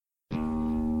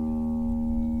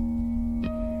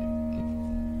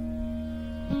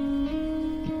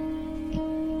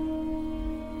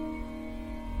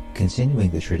Continuing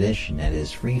the tradition that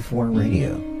is Freeform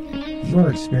Radio, you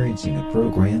are experiencing a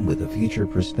program with a future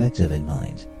perspective in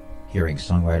mind, hearing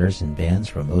songwriters and bands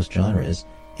from most genres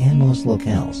and most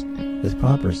locales, with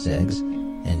proper segs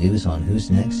and news on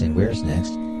who's next and where's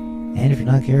next, and if you're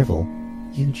not careful,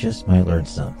 you just might learn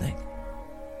something.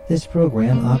 This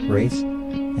program operates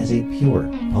as a pure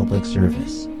public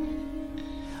service.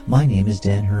 My name is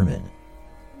Dan Herman.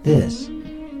 This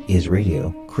is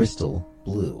Radio Crystal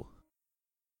Blue.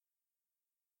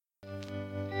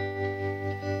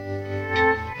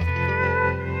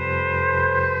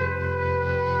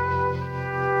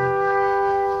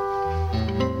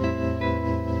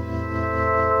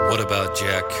 What about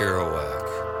Jack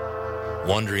Kerouac,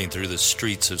 wandering through the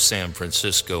streets of San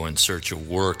Francisco in search of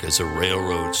work as a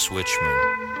railroad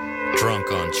switchman,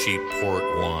 drunk on cheap port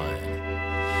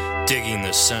wine, digging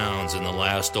the sounds in the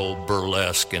last old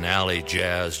burlesque and alley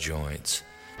jazz joints,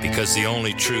 because the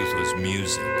only truth was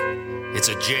music. It's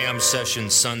a jam session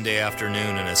Sunday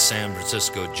afternoon in a San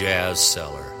Francisco jazz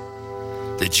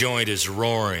cellar. The joint is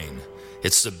roaring.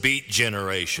 It's the beat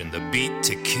generation, the beat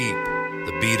to keep,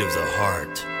 the beat of the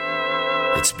heart.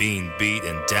 It's being beat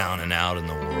and down and out in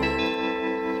the world.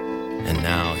 And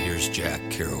now here's Jack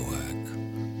Kerouac,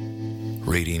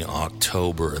 reading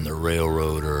October in the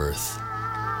Railroad Earth,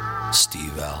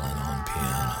 Steve Allen on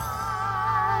piano.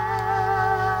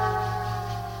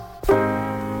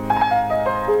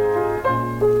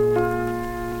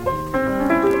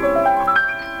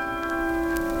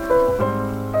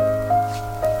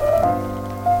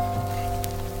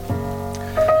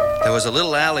 There was a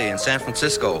little alley in San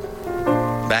Francisco,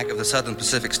 back of the Southern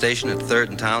Pacific Station at 3rd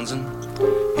and Townsend,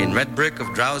 in red brick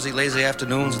of drowsy, lazy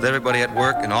afternoons with everybody at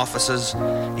work in offices.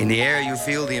 In the air you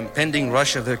feel the impending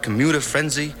rush of their commuter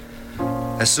frenzy.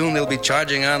 As soon they'll be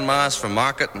charging en masse from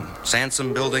Market and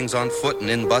Sansom buildings on foot and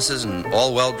in buses and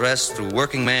all well-dressed through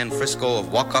working man Frisco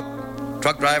of walk-up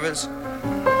truck drivers.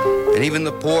 And even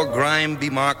the poor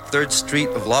grime-bemarked 3rd Street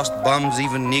of lost bums,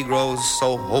 even Negroes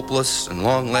so hopeless and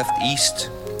long left east,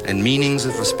 and meanings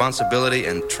of responsibility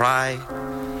and try,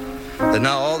 that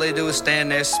now all they do is stand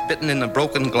there spitting in the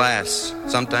broken glass,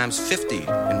 sometimes 50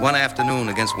 in one afternoon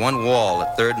against one wall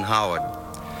at 3rd and Howard.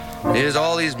 It is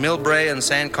all these Millbrae and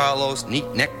San Carlos neat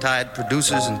necktied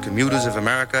producers and commuters of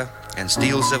America and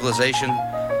steel civilization,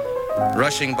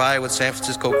 rushing by with San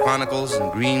Francisco Chronicles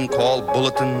and green call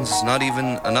bulletins, not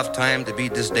even enough time to be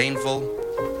disdainful.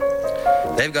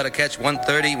 They've got to catch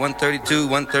 130, 132,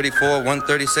 134,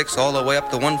 136, all the way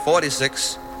up to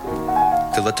 146,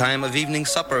 till the time of evening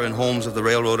supper in homes of the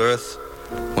railroad earth,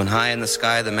 when high in the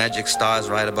sky the magic stars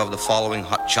ride above the following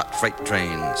hot-shot freight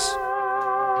trains.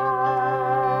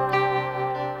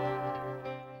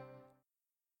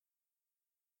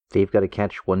 They've got to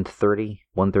catch 130,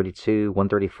 132,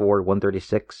 134,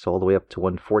 136, all the way up to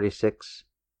 146.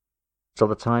 Till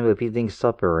the time of evening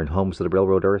supper in homes of the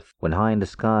railroad earth, when high in the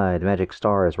sky the magic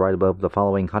stars ride above the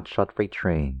following hot-shot freight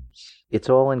trains. It's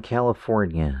all in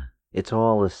California. It's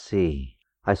all a sea.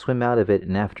 I swim out of it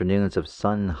in afternoons of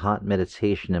sun-hot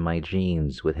meditation in my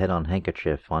jeans with head on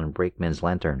handkerchief on brakeman's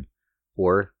lantern.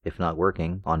 Or, if not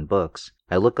working, on books,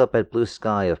 I look up at blue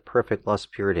sky of perfect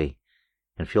lost purity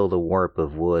and feel the warp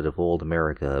of wood of old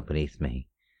America beneath me,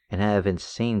 and have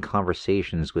insane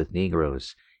conversations with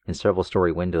Negroes in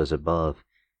several-story windows above,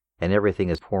 and everything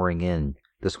is pouring in,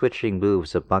 the switching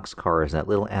moves of boxcars in that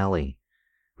little alley,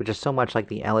 which is so much like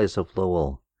the alleys of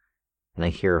Lowell, and I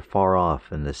hear far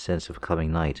off in the sense of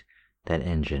coming night that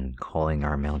engine calling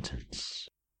our mountains.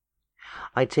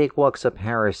 I take walks up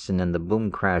Harrison and the boom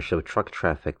crash of truck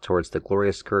traffic towards the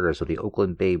glorious girders of the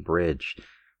Oakland Bay Bridge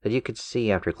that you could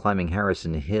see after climbing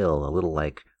Harrison Hill, a little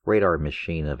like radar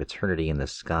machine of eternity in the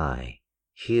sky,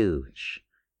 huge,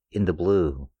 in the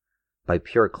blue, by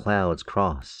pure clouds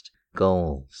crossed,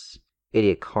 gulls,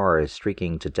 idiot cars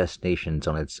streaking to destinations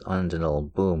on its undeniable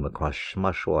boom across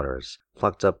smush waters,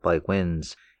 plucked up by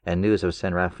winds and news of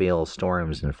San Rafael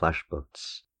storms and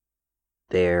flashboats.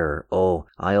 There,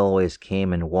 I always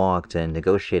came and walked and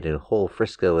negotiated whole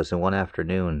Frisco's in one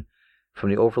afternoon, from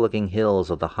the overlooking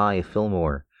hills of the high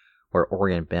Fillmore, where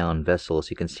Orient-bound vessels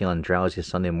you can see on drowsy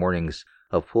Sunday mornings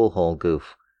of pool-hole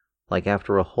goof, like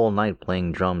after a whole night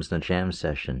playing drums in a jam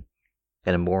session,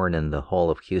 and a morn in the Hall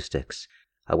of Acoustics.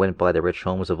 I went by the rich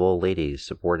homes of old ladies,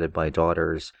 supported by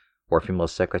daughters or female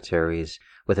secretaries,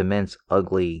 with immense,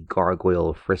 ugly,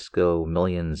 gargoyle Frisco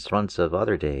millions fronts of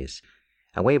other days,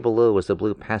 and way below was the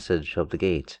blue passage of the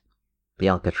gate, the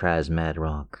Alcatraz Mad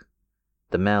Rock,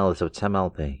 the mouths of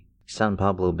Tamalpe, San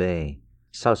Pablo Bay,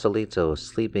 Sausalito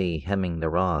sleepy hemming the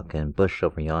rock and bush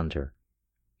over yonder,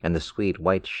 and the sweet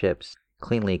white ships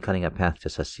cleanly cutting a path to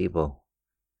Sasebo.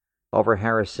 over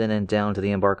Harrison and down to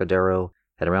the Embarcadero,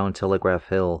 and around Telegraph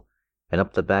Hill, and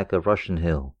up the back of Russian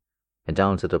Hill, and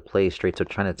down to the place straight to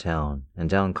Chinatown, and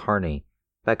down Kearny,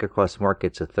 back across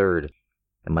Market to 3rd,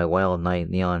 and my wild night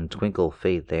neon twinkle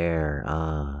fade there,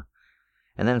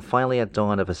 and then finally at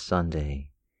dawn of a Sunday,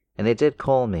 and they did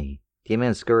call me, the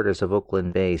immense girders of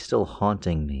Oakland Bay still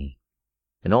haunting me,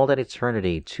 and all that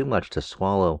eternity too much to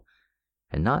swallow,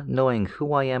 and not knowing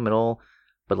who I am at all,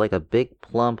 but like a big,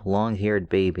 plump, long-haired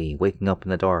baby waking up in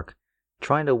the dark,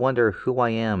 trying to wonder who I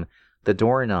am. The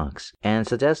door knocks, and it's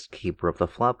the desk keeper of the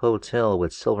Flop Hotel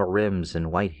with silver rims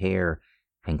and white hair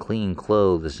and clean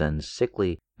clothes and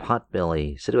sickly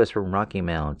potbelly, said to us from Rocky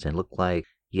Mount, and looked like,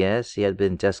 yes, he had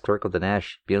been desk clerk of the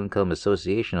Nash Buncombe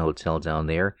Association Hotel down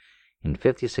there in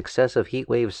 50 successive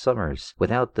heat-wave summers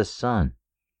without the sun,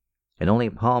 and only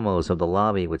Palmos of the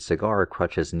lobby with cigar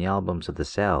crutches and the albums of the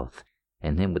South,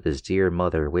 and him with his dear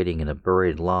mother waiting in a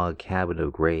buried log cabin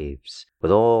of graves,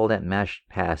 with all that mashed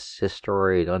past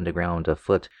historied underground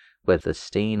afoot, with the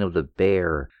stain of the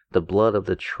bear, the blood of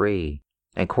the tree,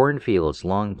 and cornfields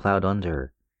long plowed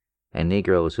under, and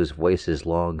negroes whose voices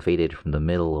long faded from the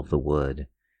middle of the wood,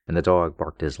 and the dog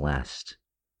barked his last.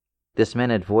 This man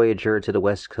had voyagered to the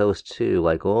West Coast too,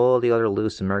 like all the other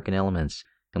loose American elements,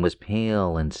 and was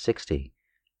pale and 60,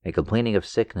 and complaining of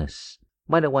sickness.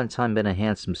 Might at one time been a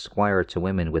handsome squire to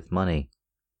women with money,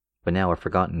 but now a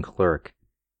forgotten clerk.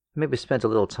 Maybe spent a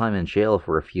little time in jail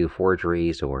for a few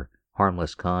forgeries or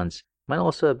harmless cons. Might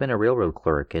also have been a railroad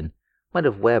clerk, and might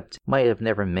have wept, might have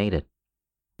never made it.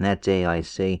 And that day, I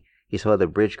say, he saw the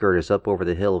bridge girders up over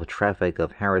the hill of traffic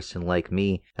of Harrison like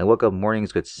me, and woke up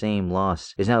mornings with same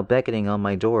loss, is now beckoning on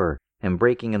my door, and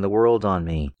breaking in the world on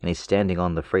me, and he's standing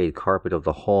on the frayed carpet of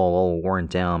the hall all worn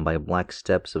down by black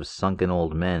steps of sunken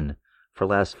old men, for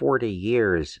last 40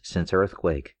 years since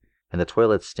earthquake, and the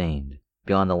toilet stained,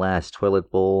 beyond the last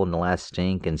toilet bowl and the last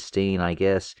stink and stain, I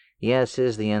guess. Yes,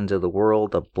 is the end of the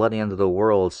world, the bloody end of the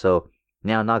world, so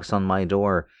now knocks on my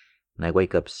door, and I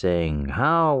wake up saying,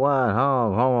 how, what,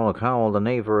 how, the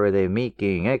neighbor are they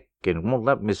making, and won't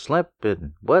let me sleep,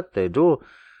 and what they do,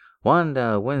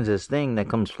 wonder when's this thing that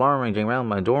comes flowering around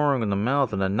my door in the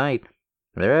mouth of the night,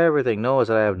 where everything knows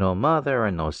that I have no mother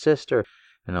and no sister,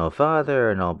 and no father,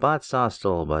 and no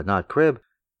Botsostel, but not crib.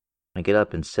 I get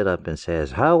up and sit up and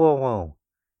says, how,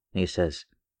 and he says,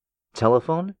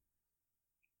 telephone?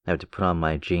 I have to put on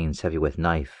my jeans heavy with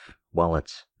knife,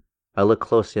 wallet. I look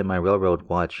closely at my railroad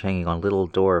watch hanging on little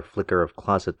door flicker of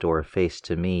closet door face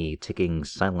to me, ticking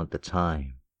silent the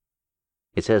time.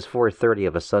 It says 4:30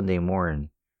 of a Sunday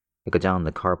morn. I go down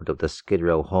the carpet of the Skid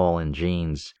Row hall in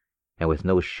jeans, and with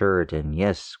no shirt, and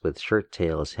yes, with shirt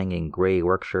tails hanging gray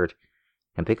work shirt,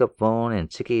 and pick up phone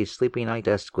and Ticky's sleepy night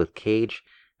desk with cage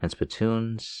and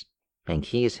spittoons and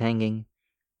keys hanging,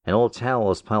 and old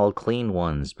towels piled clean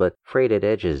ones but frayed at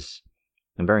edges,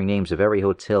 and bearing names of every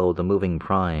hotel with the moving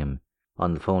prime.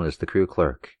 On the phone is the crew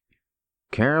clerk.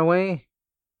 Caraway?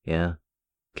 Yeah.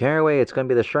 Caraway, it's going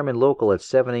to be the Sherman Local at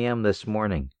 7 a.m. this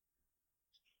morning.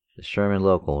 The Sherman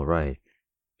Local, right.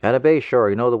 At a Bay Shore,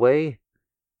 you know the way?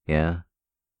 Yeah.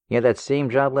 You had that same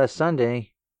job last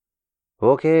Sunday.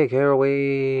 Okay,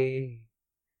 Caraway.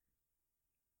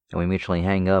 And we mutually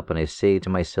hang up, and I say to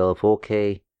myself,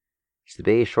 okay, it's the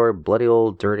Bay Shore bloody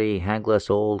old dirty,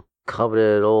 hagless old,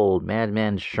 coveted old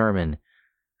madman Sherman,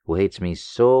 who hates me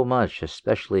so much,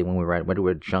 especially when we were at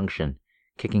Redwood Junction,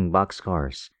 kicking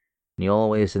boxcars, and he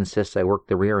always insists I work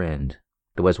the rear end.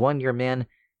 There was one year, man,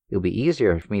 it would be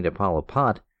easier for me to pile a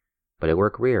pot, but I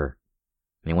work rear,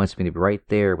 and he wants me to be right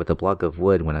there with a block of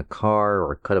wood when a car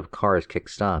or a cut of cars kick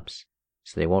stops,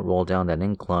 so they won't roll down that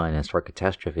incline and start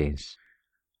catastrophes.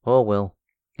 Oh well,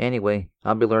 anyway,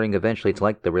 I'll be learning eventually to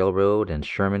like the railroad, and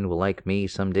Sherman will like me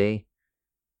someday.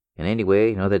 And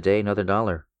anyway, another day, another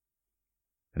dollar.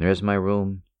 And there's my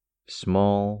room,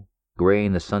 small, gray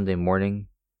in the Sunday morning.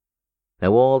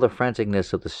 Now all the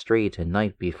franticness of the street and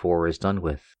night before is done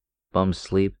with. Bum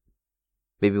sleep,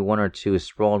 maybe one or two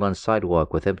sprawled on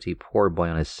sidewalk with empty poor boy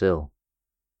on his sill.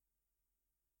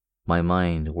 My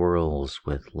mind whirls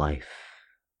with life.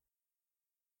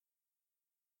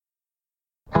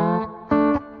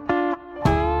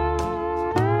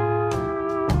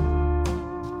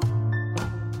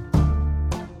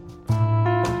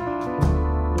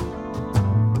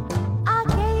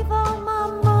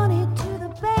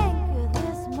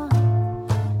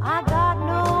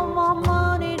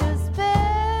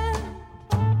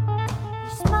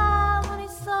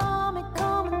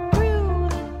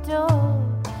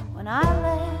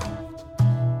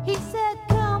 He said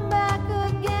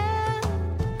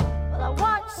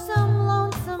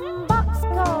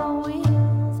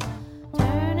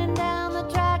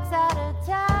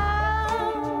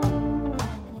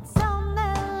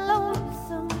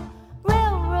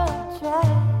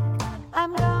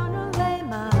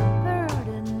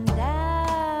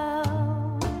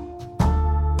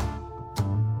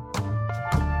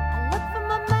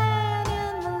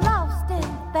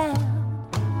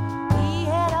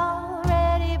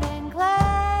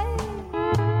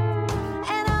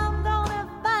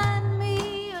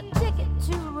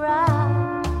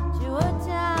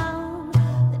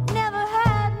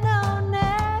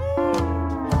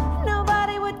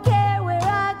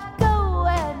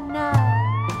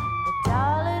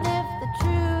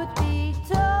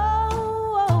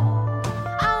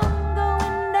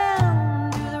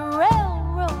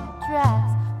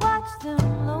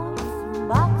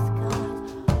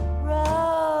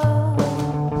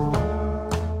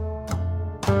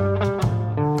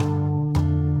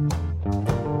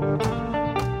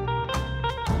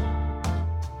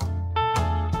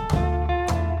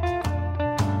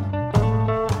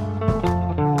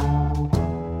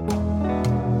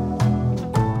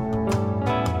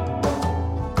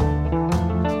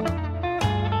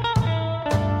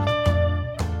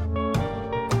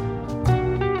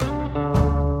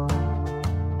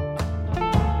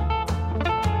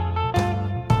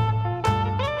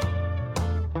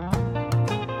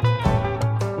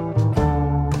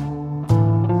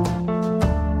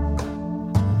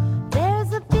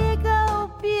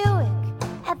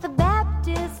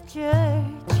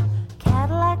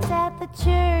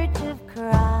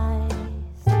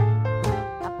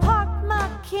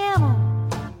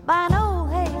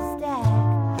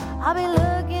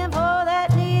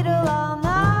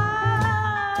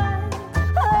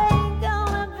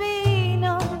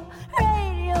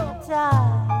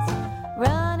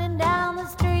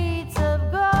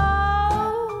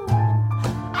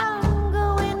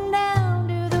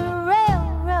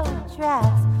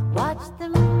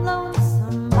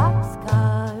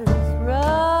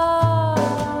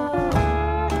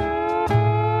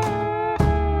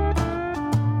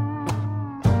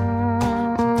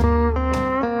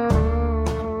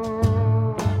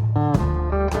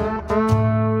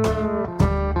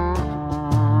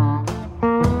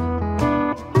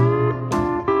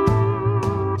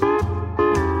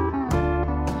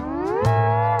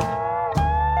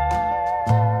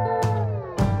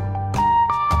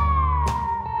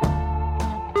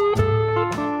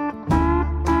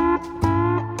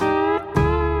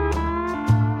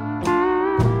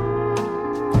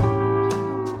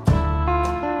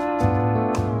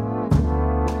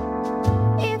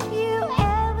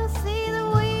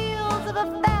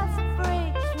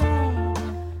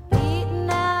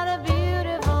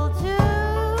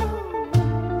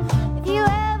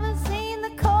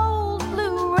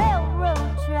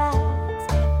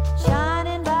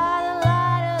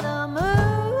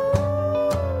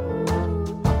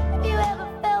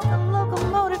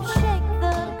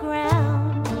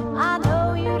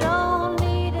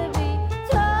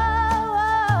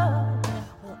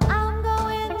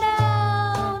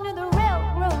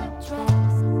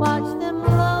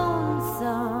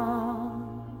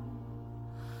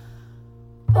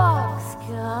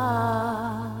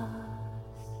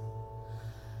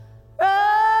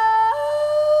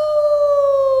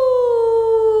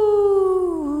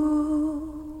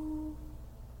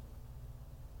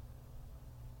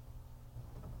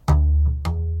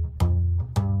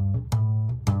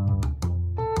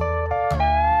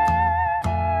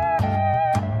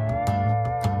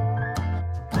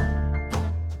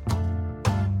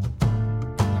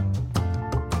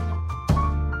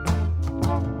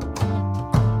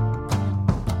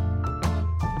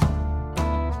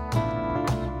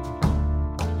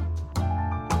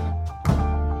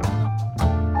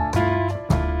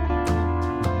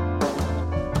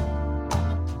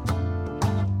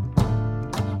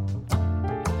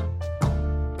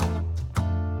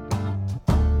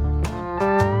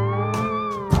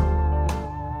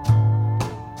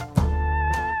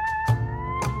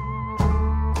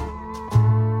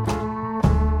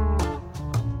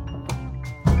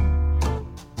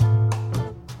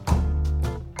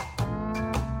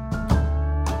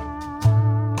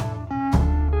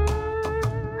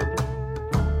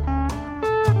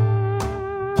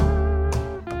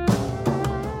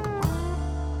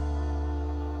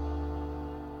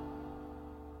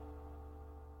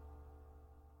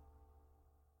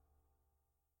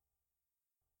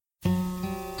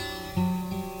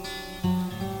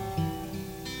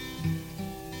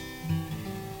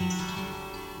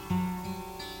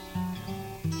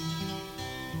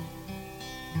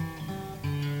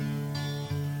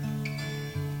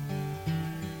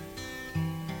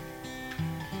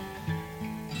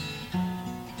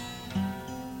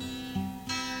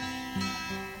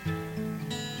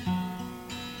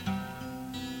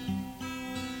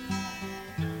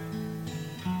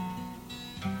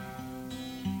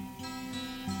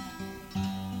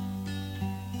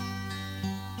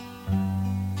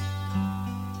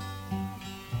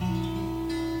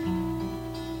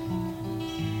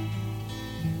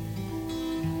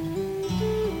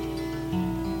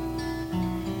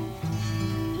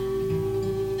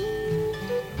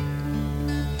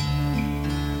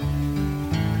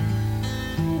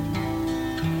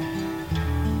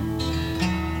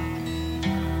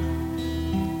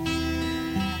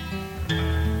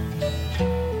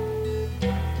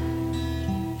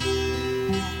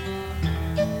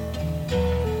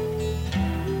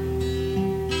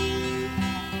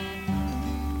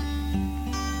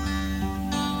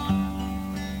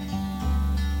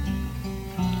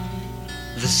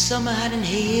The summer had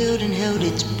inhaled and held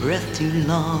its breath too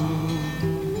long.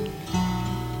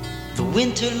 The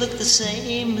winter looked the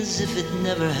same as if it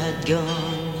never had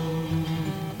gone.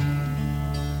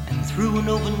 And through an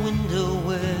open window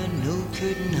where no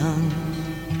curtain hung,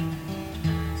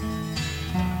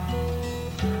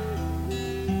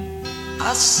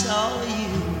 I saw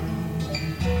you.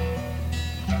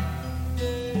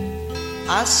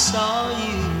 I saw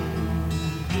you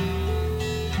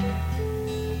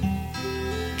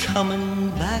coming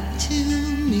back to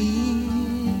me.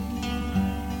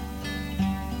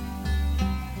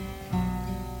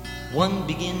 One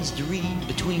begins to read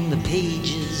between the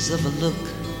pages of a look,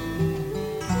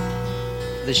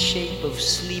 the shape of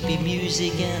sleepy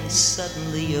music, and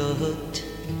suddenly you're hooked.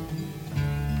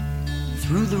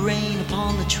 Through the rain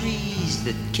upon the trees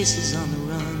that kisses on the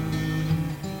run,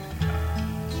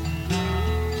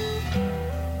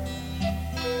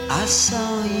 I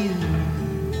saw you.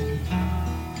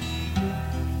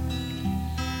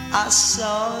 I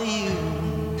saw you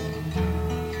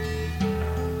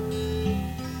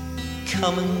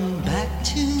coming back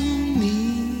to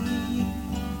me.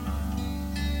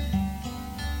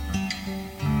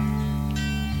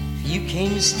 You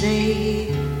came to stay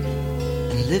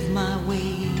and live my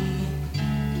way,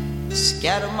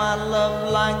 scatter my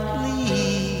love like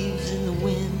leaves in the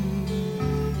wind.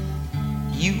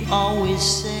 You always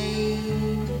say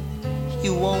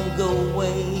you won't go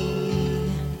away,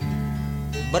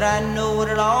 but I know what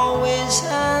it always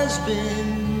has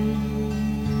been.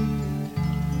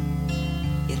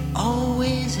 It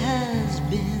always has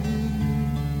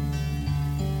been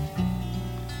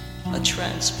a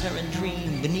transparent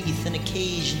dream beneath an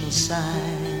occasional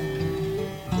sigh.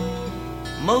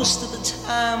 Most of the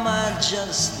time I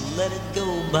just let it go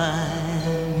by.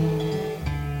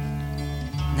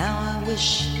 Now I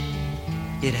wish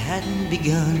it hadn't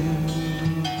begun.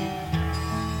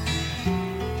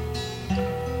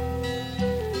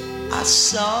 I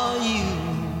saw you.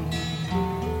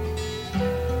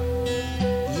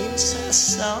 Yes, I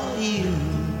saw you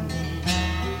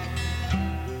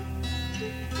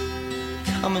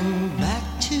coming back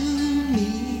to me.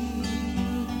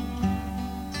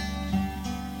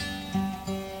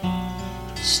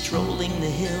 Strolling the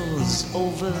hills,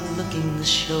 overlooking the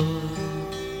shore,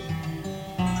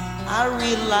 I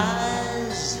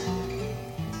realize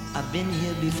I've been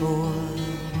here before.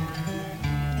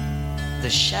 The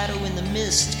shadow in the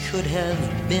mist could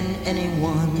have been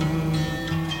anyone.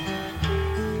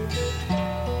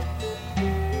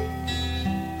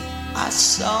 I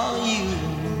saw you.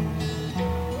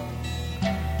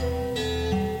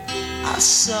 I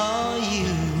saw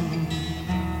you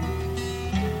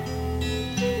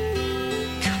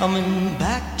coming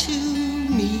back to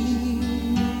me.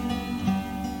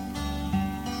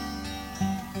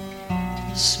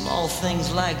 Small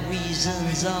things like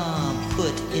reasons are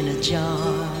put in a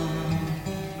jar.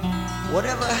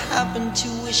 Whatever happened to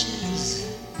wishes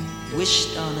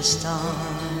wished on a star?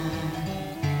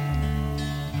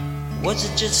 Was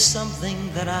it just something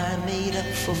that I made up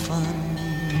for fun?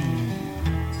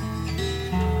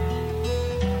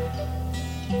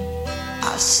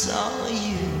 I saw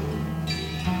you.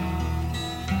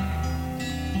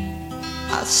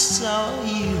 I saw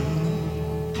you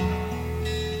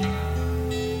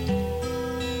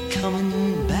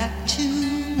coming back to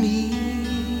me.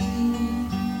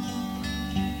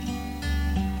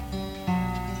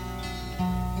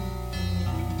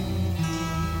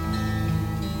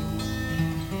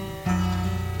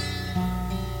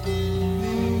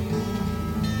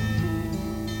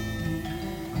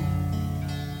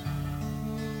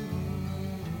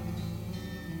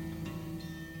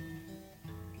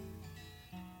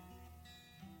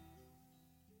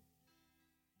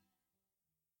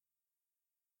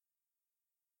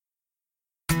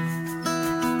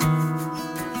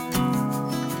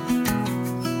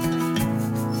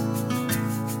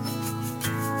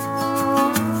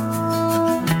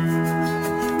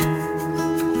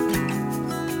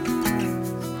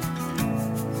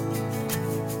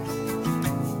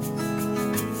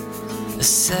 A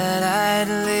sad-eyed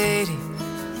lady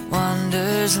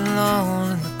wanders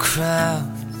alone in the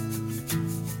crowd,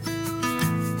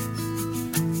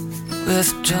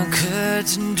 with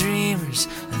drunkards and dreamers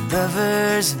and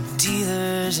lovers and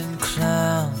dealers and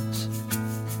clowns.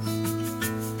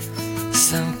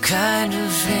 Some kind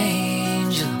of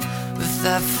angel with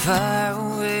that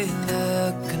faraway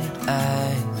look and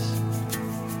eyes.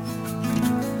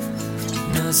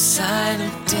 No sign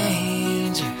of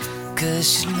danger, 'cause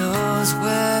she knows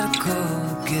where to go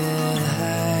get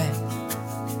high.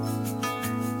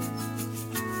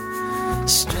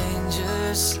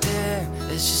 Strangers stare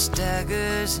as she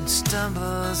staggers and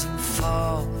stumbles and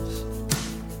falls,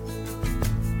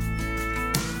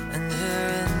 and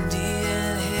her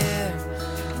Indian hair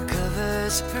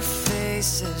covers her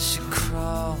face as she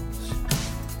crawls.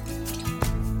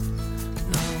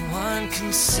 No one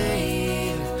can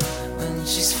save her when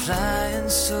she's flying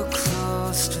so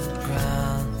close to the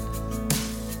ground.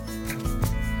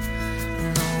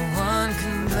 No one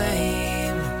can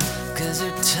blame her, 'cause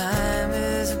her time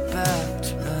is about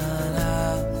to run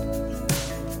out,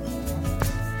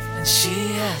 and she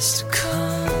has to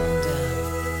calm down.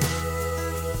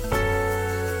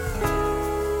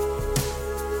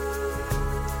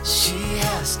 She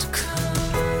has to calm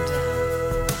down.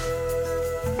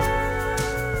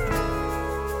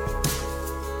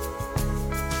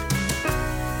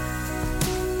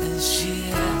 And she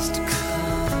has to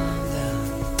calm down.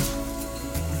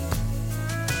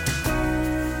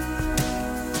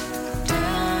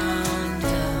 Down,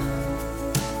 down.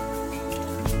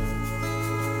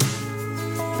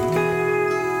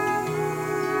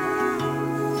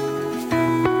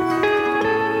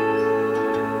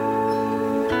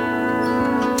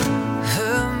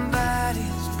 Her body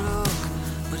is broken,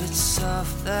 but it's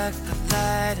soft like the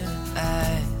light in her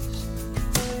eyes.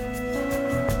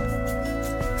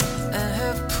 And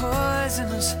her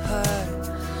poisonous heart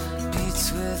beats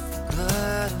with the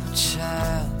blood of a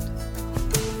child.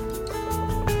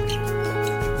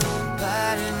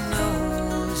 Nobody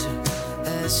knows her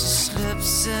as she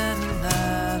slips in and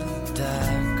out of the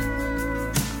dark.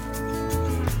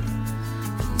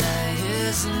 The night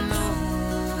isn't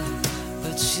over,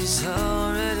 but she's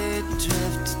already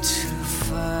drifted too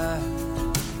far,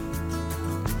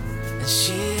 and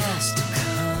she has to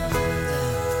calm down.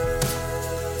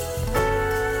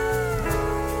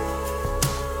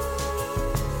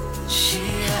 She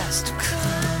has to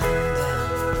calm down.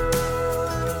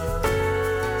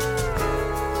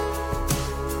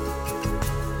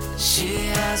 She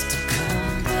has to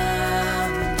calm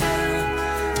down, down,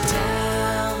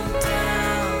 down,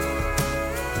 down.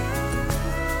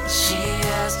 She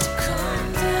has to calm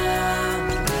down,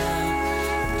 down,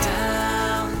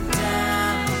 down,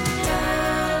 down,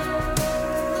 down.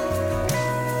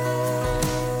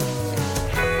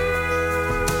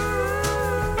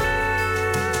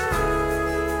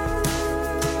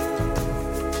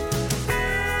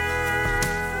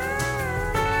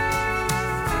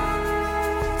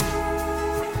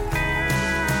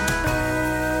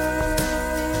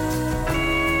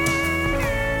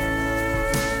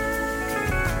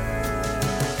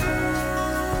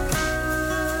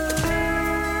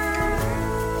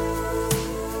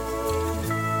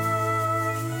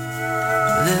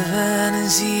 Living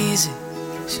is easy.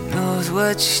 She knows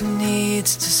what she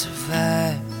needs to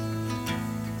survive.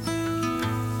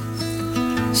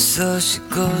 So she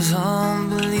goes on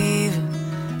believing,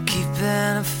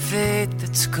 keeping a faith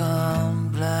that's gone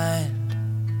blind.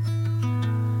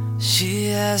 She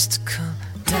has to come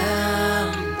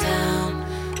down, down,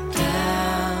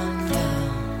 down,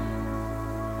 down.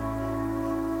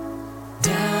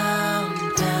 Down,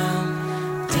 down,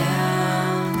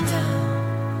 down, down.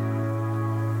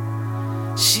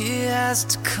 She has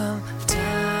to come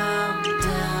down,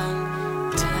 down,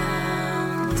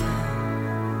 down, down.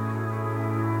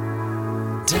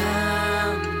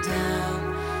 Down, down,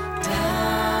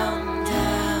 down,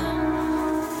 down,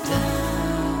 down.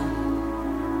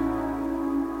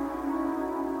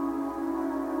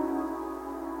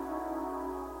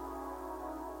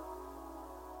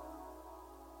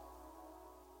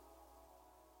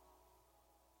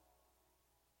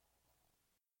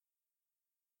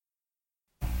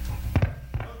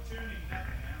 No tuning.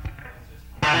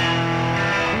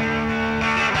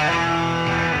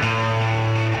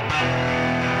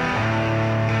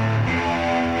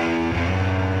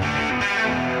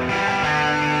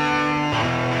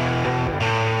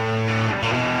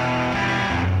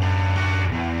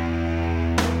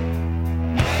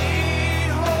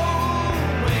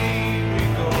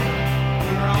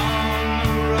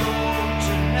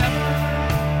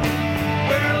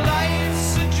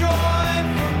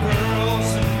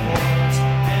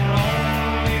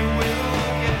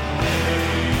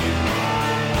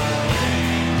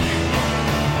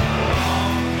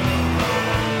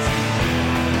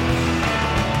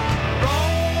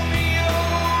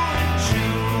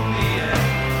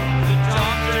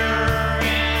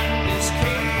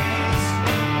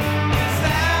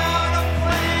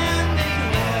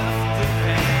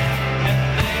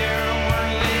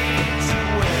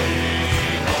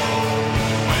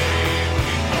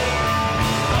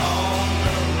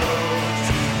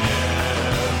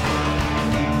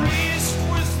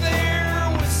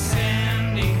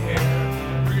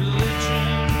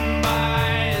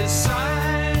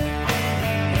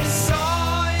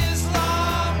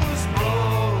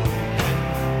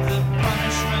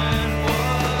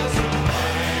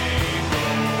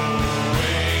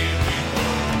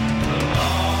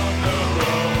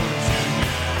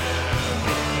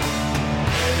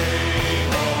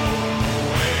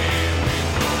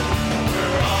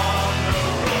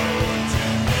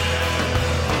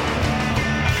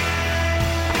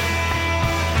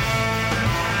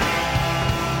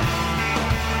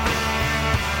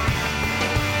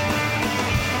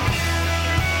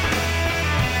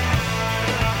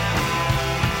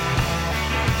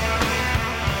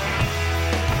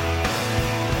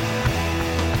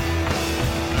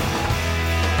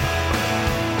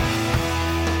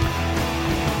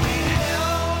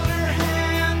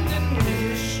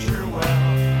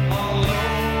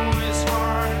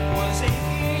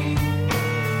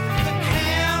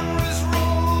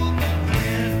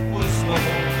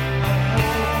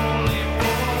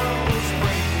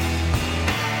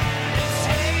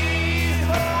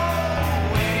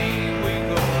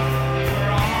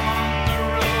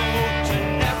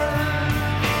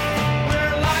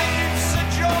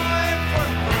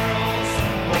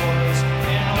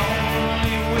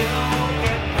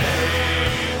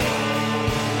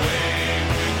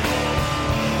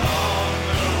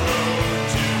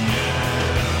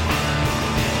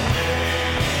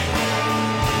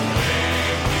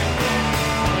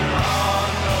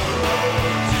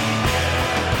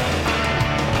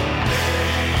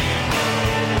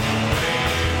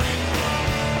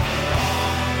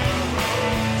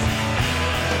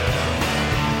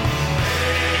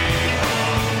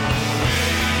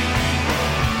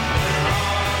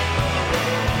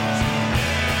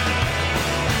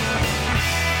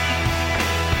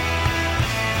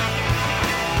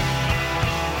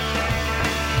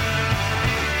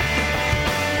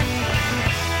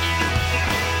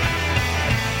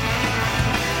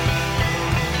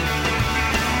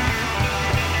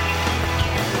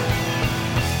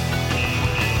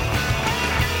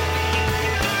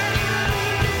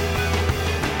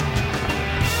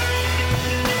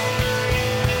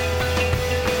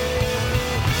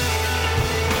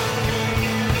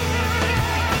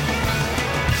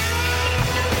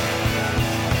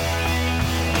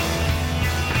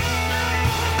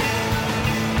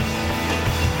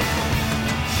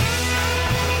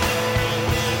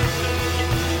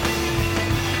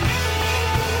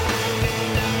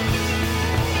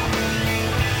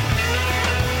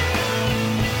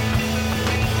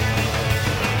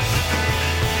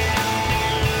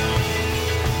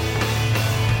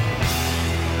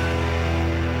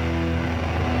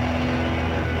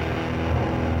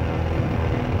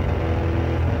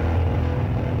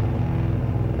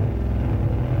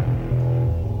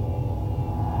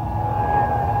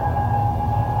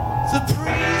 The priest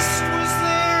was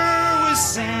there with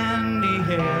sandy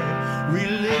hair,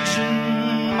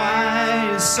 religion by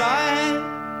his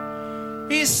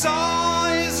side. He saw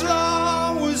his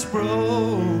law was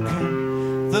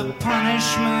broken, the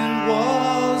punishment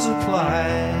was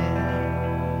applied.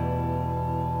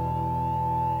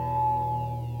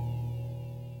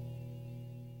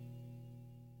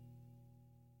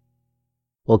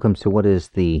 Welcome to what is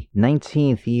the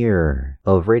 19th year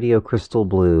of Radio Crystal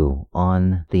Blue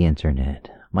on the internet.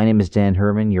 My name is Dan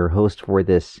Herman, your host for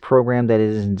this program that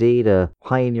is indeed a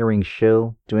pioneering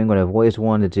show, doing what I've always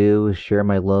wanted to do, share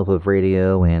my love of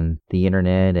radio and the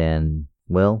internet and,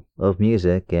 well, of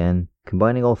music, and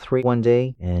combining all three one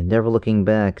day and never looking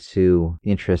back to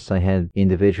the interests I had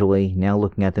individually, now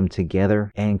looking at them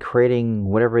together and creating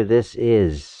whatever this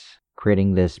is.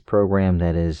 Creating this program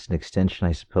that is an extension,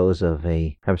 I suppose, of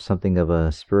perhaps something of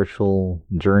a spiritual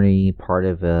journey, part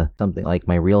of something like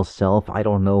my real self. I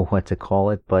don't know what to call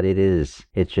it, but it is.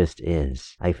 It just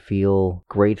is. I feel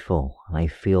grateful. I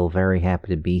feel very happy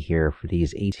to be here for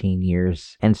these 18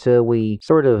 years. And so we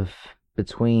sort of,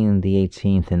 between the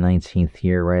 18th and 19th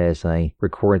year, right as I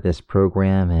record this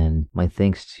program, and my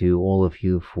thanks to all of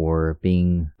you for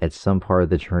being at some part of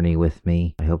the journey with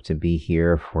me. I hope to be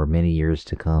here for many years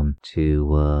to come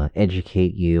to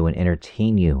educate you and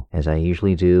entertain you, as I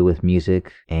usually do with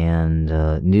music and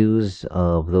news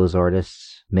of those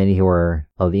artists, many who are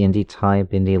of the indie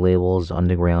type, indie labels,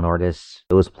 underground artists,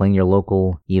 those playing your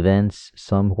local events,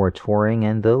 some who are touring,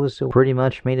 and those who pretty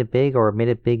much made it big or made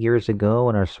it big years ago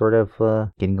and are sort of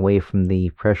getting away from the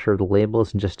pressure of the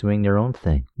labels and just doing their own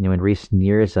thing. You know, in recent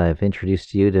years, I've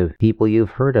introduced you to people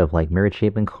you've heard of, like Mary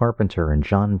Chapin Carpenter and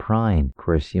John Prine. Of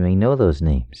course, you may know those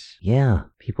names. Yeah,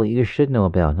 people you should know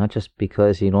about, not just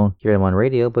because you don't hear them on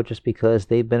radio, but just because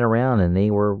they've been around and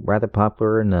they were rather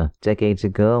popular in the decades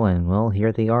ago, and well,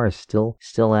 here they are,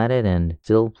 still at it and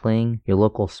still playing your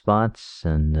local spots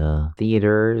and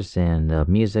theaters and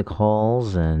music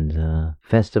halls and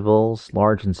festivals,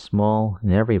 large and small,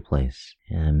 in every place.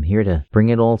 And I'm here to bring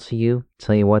it all to you,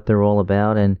 tell you what they're all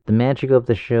about, and the magic of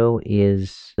the show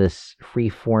is this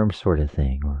free-form sort of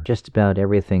thing, or just about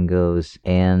everything goes,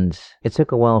 and it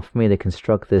took a while for me to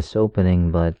construct this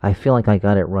opening, but I feel like I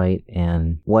got it right,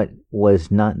 and what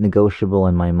was not negotiable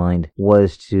in my mind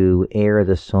was to air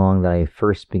the song that I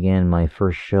first began my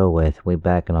first show with way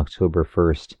back on October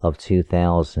 1st of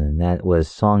 2000. That was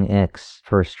Song X,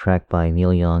 first track by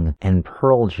Neil Young and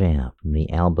Pearl Jam from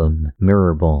the album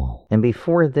Mirror Ball. And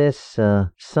before this,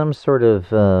 some sort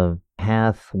of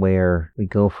path where we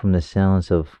go from the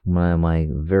sounds of one of my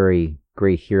very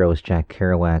great heroes, Jack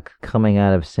Kerouac, coming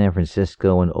out of San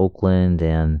Francisco and Oakland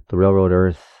and the Railroad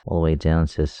Earth, all the way down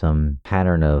to some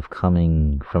pattern of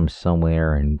coming from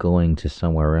somewhere and going to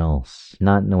somewhere else.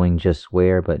 Not knowing just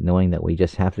where, but knowing that we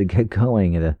just have to get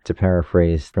going, to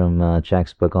paraphrase from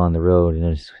Jack's book On the Road,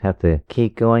 and just have to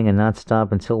keep going and not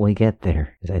stop until we get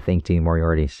there, as I think Dean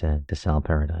Moriarty said to Sal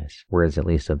Paradise. Words at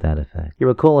least of that effect. You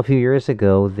recall a few years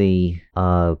ago the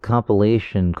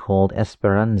compilation called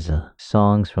Esperanza,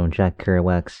 songs from Jack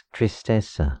Kerouac's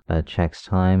Tristeza, about Jack's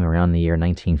time around the year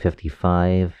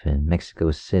 1955 in Mexico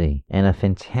City, and a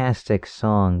fantastic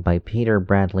song by Peter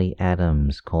Bradley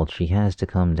Adams called She Has to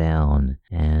Come Down,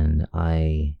 and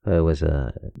it was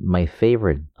my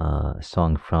favorite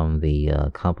song from the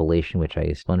compilation, which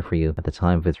I spun for you at the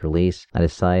time of its release. I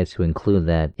decided to include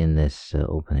that in this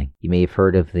opening. You may have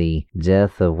heard of the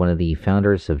death of one of the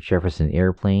founders of Jefferson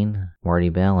Airplane, Marty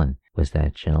Balin was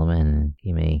that gentleman.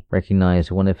 You may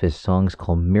recognize one of his songs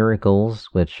called Miracles,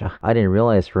 which I didn't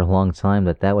realize for a long time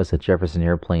that was a Jefferson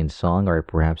Airplane song, or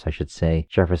perhaps I should say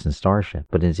Jefferson Starship.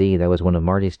 But indeed, that was one of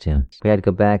Marty's tunes. We had to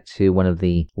go back to one of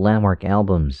the landmark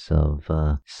albums of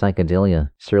psychedelia,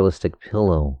 Surrealistic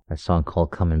Pillow, that song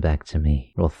called Coming Back to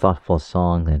Me. Real thoughtful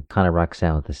song that kind of rocks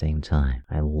out at the same time.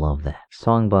 I love that.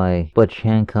 Song by Butch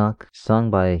Hancock, sung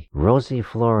by Rosie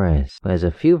Flores. There's a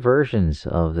few versions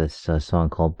of this song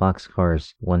called Boxcars.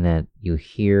 One that you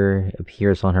hear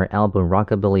appears on her album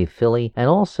Rockabilly Philly, and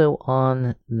also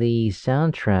on the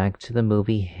soundtrack to the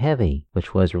movie Heavy,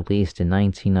 which was released in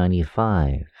 1995.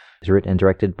 It was written and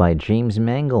directed by James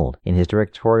Mangold in his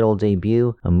directorial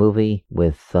debut, a movie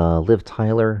with Liv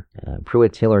Tyler,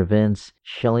 Pruitt Taylor Vince,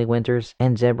 Shelley Winters,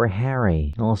 and Deborah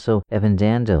Harry, and also Evan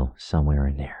Dando somewhere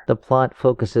in there. The plot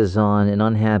focuses on an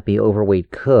unhappy,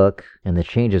 overweight cook and the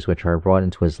changes which are brought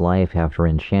into his life after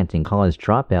an enchanting college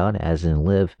dropout, as in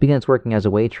Liv, begins working as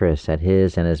a waitress at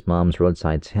his and his mom's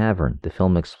roadside tavern. The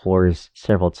film explores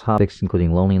several topics,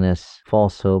 including loneliness,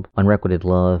 false hope, unrequited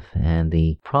love, and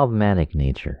the problematic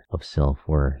nature of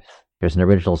self-worth. There's an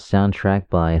original soundtrack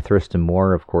by Thurston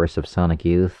Moore, of course, of Sonic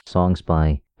Youth, songs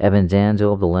by Evan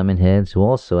Dando of the Lemonheads, who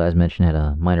also, as mentioned, had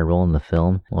a minor role in the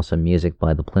film. Also music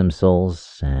by the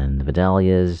Plimsolls and the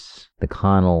Vidalias, the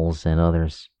Connells, and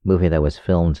others. Movie that was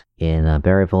filmed in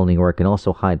Berryville, New York, and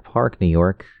also Hyde Park, New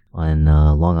York, on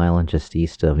Long Island, just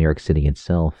east of New York City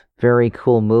itself. Very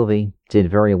cool movie. Did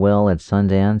very well at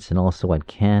Sundance and also at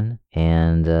Cannes.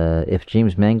 And if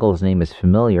James Mangold's name is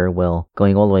familiar, well,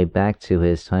 going all the way back to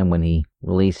his time when he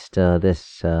released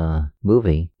this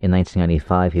movie in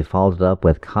 1995, he followed it up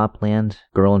with Copland,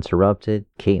 Girl Interrupted,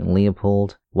 Kate and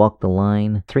Leopold, Walk the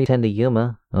Line, 3:10 to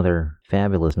Yuma, another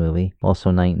fabulous movie,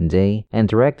 also Night and Day, and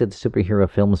directed superhero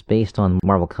films based on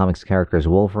Marvel Comics characters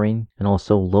Wolverine and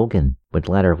also Logan,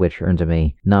 the latter of which earned him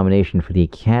a nomination for the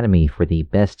Academy for the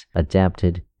Best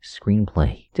Adapted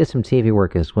Screenplay. Did some TV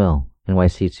work as well.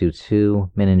 NYC 2,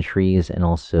 Men in Trees, and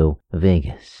also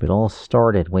Vegas. It all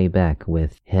started way back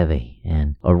with Heavy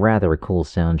and a rather cool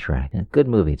soundtrack. A good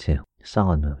movie too.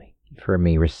 Solid movie. For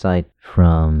me, recite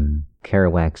from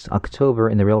Kerouac's October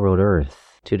in the Railroad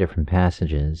Earth. Two different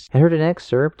passages. I heard an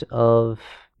excerpt of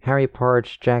Harry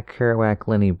Partch, Jack Kerouac,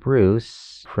 Lenny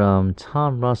Bruce from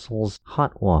Tom Russell's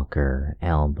Hot Walker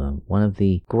album. One of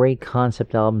the great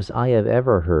concept albums I have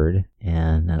ever heard.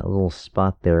 And a little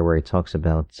spot there where he talks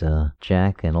about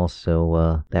Jack, and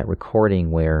also that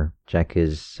recording where Jack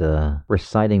is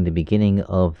reciting the beginning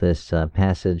of this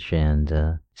passage,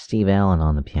 and Steve Allen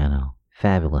on the piano.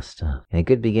 Fabulous stuff. And a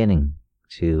good beginning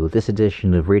to this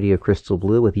edition of Radio Crystal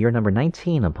Blue with year number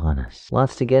 19 upon us.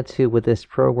 Lots to get to with this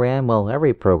program. Well,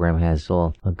 every program has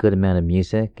a good amount of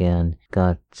music, and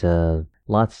got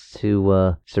lots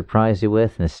to surprise you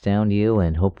with and astound you,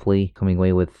 and hopefully coming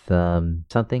away with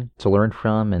something to learn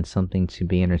from and something to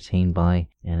be entertained by.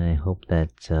 And I hope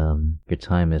that your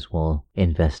time is well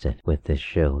invested with this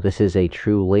show. This is a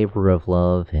true labor of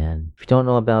love, and if you don't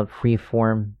know about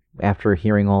Freeform, after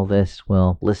hearing all this,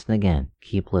 well, listen again.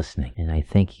 Keep listening. And I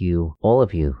thank you, all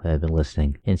of you who have been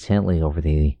listening intently over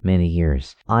the many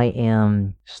years. I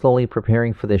am slowly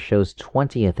preparing for the show's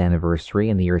 20th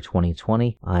anniversary in the year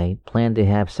 2020. I plan to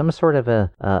have some sort of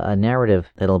a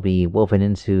narrative that'll be woven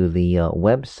into the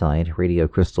website,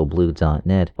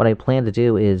 radiocrystalblue.net. What I plan to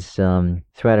do is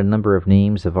throw out a number of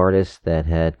names of artists that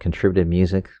had contributed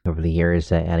music over the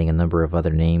years, adding a number of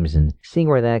other names and seeing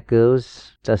where that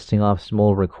goes, dusting off some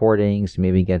old recordings,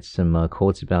 maybe get some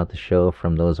quotes about the show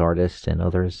from those artists and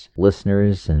others,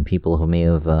 listeners and people who may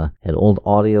have had old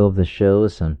audio of the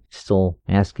shows. I'm still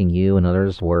asking you and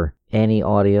others for any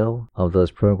audio of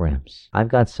those programs. I've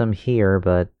got some here,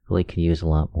 but really could use a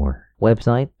lot more.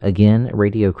 Website, again,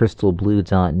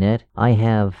 radiocrystalblue.net. I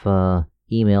have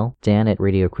email,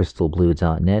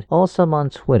 dan@radiocrystalblue.net. Also, I'm on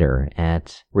Twitter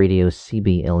at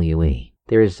radiocblue.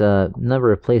 There's a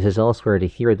number of places elsewhere to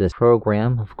hear this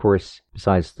program, of course,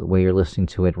 besides the way you're listening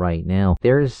to it right now.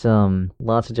 There's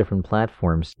lots of different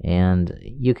platforms, and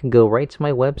you can go right to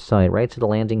my website, right to the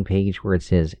landing page where it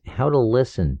says how to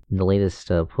listen in the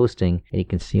latest posting, and you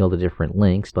can see all the different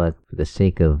links. But for the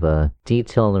sake of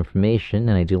detailed information,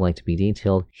 and I do like to be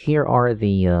detailed, here are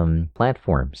the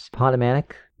platforms.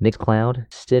 Podomatic, Mixcloud,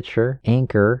 Stitcher,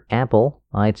 Anchor, Apple,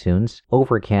 iTunes,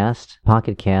 Overcast,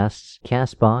 Pocket Casts,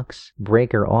 Castbox,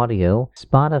 Breaker Audio,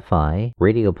 Spotify,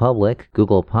 Radio Public,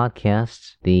 Google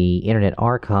Podcasts, the Internet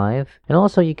Archive, and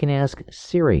also you can ask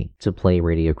Siri to play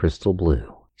Radio Crystal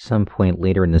Blue. Some point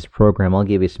later in this program, I'll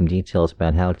give you some details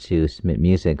about how to submit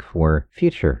music for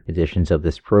future editions of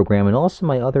this program, and also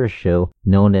my other show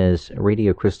known as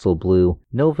Radio Crystal Blue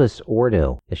Novus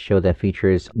Ordo, a show that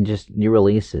features just new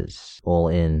releases all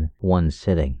in one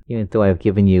sitting. Even though I've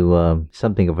given you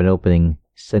something of an opening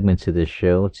segment to this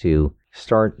show to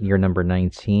start year number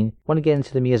 19, I want to get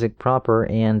into the music proper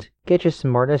and get you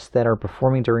some artists that are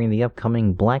performing during the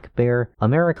upcoming Black Bear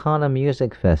Americana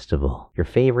Music Festival. Your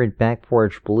favorite back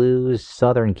porch blues,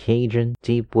 southern Cajun,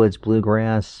 deep woods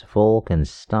bluegrass, folk, and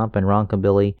stomp and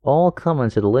rockabilly all coming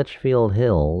to the Litchfield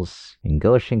Hills in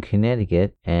Goshen,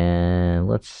 Connecticut. And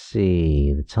let's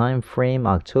see, the time frame,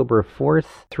 October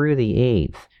 4th through the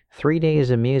 8th. 3 days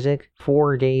of music,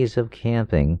 4 days of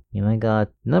camping. And I got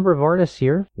a number of artists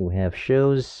here who have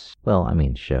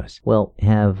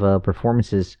have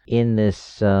performances in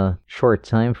this short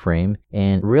time frame,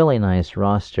 and really nice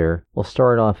roster. We'll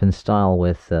start off in style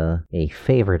with a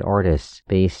favorite artist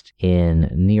based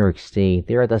in New York State.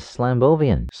 They're the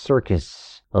Slambovian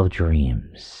Circus of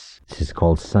Dreams. This is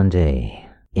called Sunday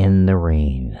in the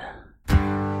Rain.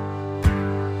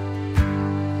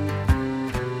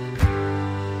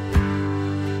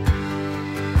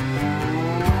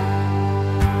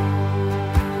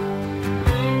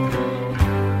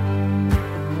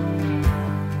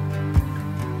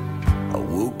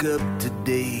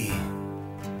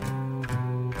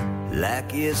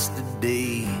 like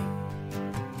yesterday.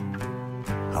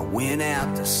 I went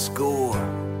out to score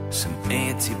some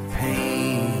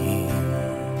anti-pain,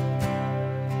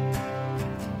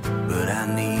 but I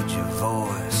need your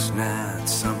voice now.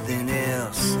 It's something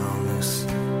else on this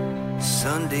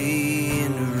Sunday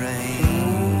in the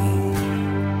rain.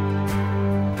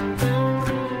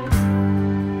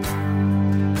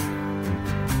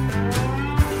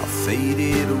 I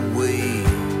faded away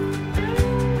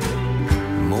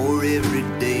more every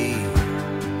day,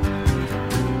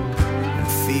 and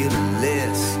feeling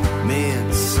less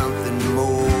meant something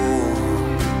more.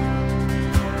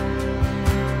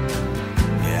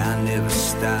 Yeah, I never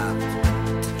stopped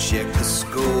to check the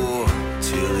score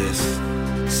till this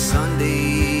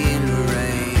Sunday in the rain.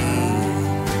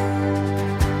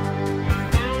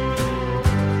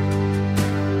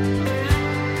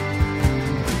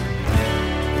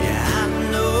 Yeah, I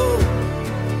know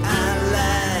I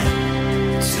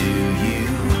lied to you,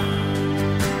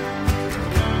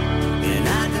 and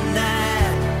I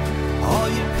denied all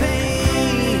your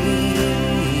pain.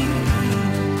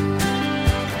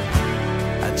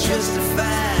 I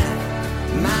justified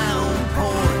my own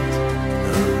point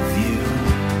of view,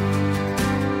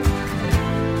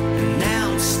 and now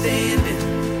I'm standing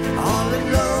all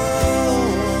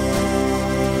alone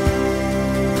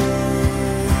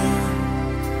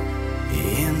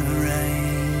in the rain.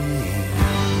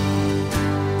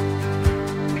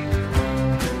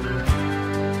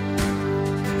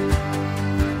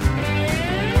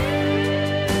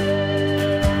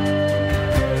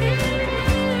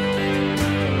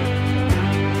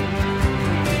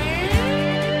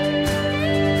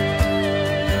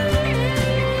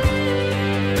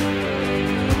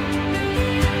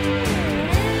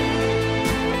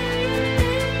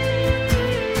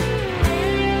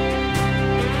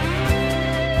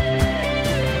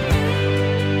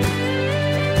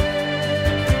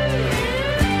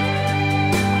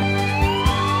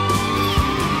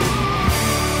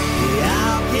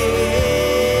 I'll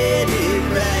get it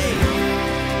right,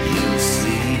 you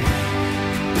see.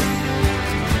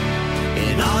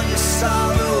 And all your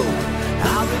sorrow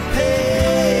I'll repay.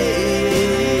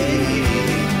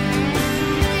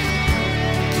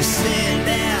 Just send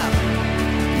out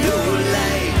your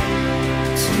light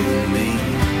to me,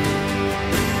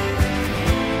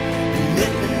 and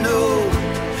let me know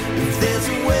if there's a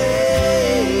way.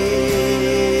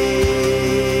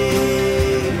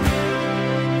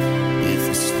 If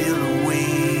there's still a way.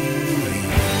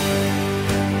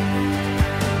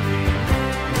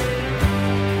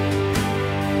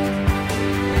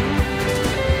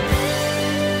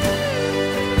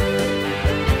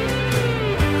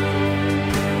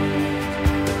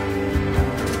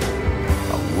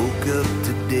 I woke up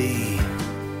today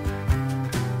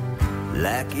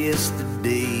like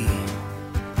yesterday.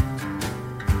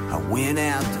 I went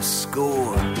out to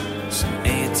score some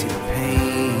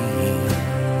anti-pain,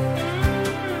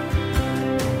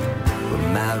 but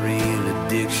my real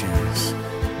addiction's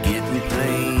getting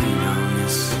plain on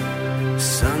this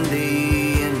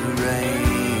Sunday in the rain.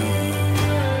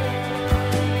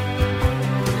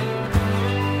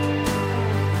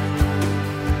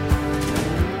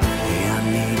 Hey, I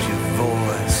need your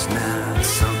voice now,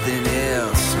 something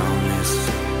else on this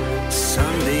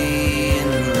Sunday in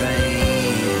the rain.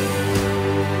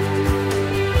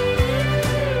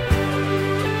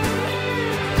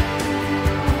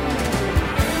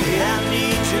 Hey, I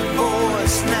need your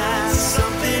voice now,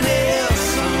 something else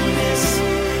on this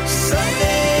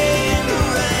Sunday in the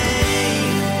rain.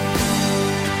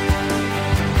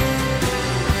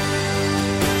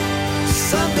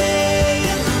 Sunday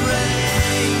in the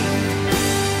rain.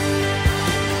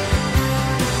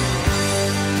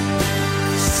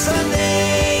 Sunday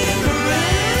in the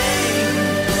rain.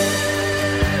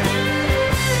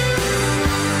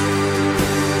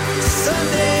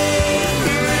 Sunday in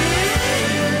the rain.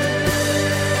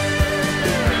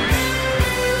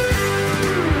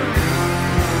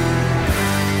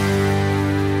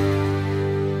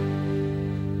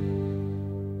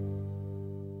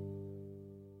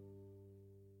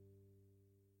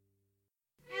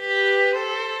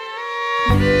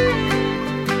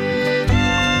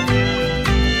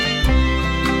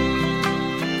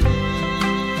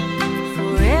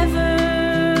 Forever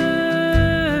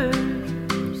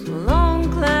is a long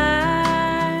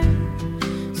climb.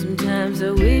 Sometimes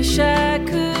I wish I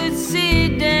could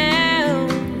sit down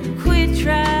and quit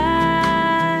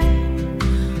trying.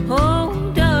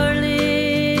 Oh,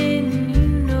 darling, you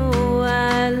know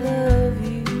I love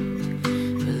you,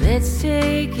 but let's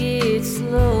take it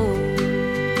slow.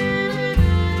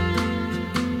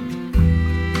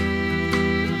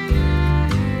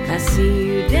 I see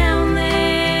you down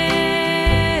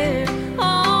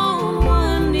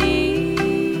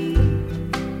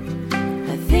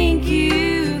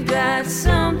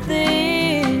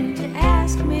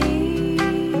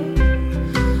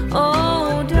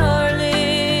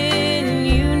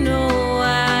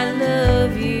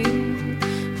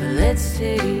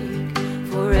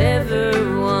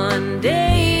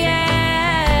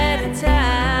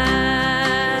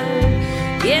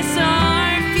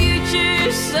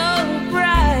future so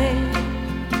bright.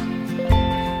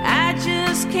 I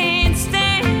just can't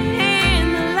stand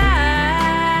the light.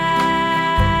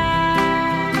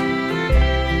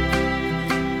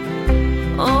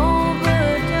 Oh,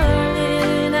 but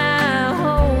darling, I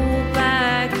hope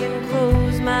I can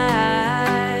close my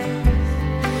eyes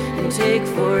and take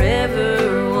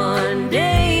forever one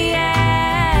day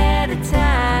at a time.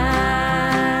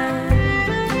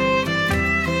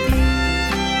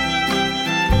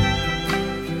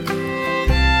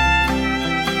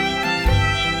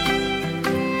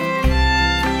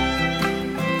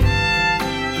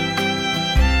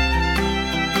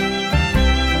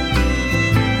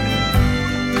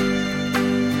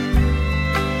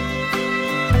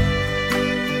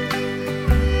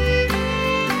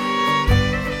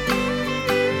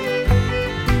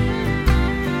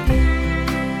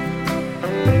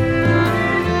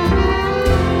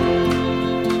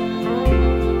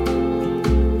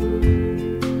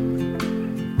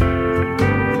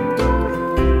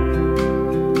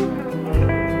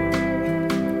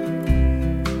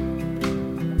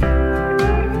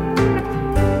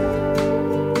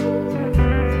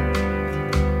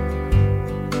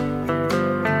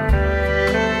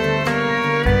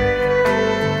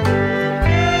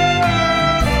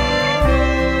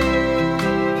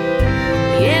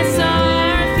 Yes,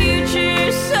 our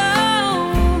future's so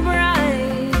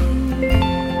bright.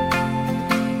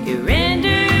 It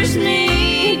renders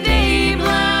me day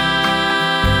blind.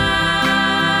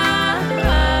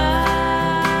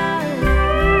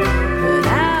 But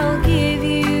I'll give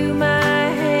you my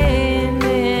hand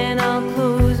and I'll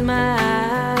close my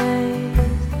eyes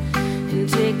and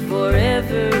take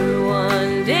forever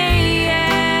one day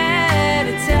at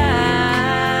a time.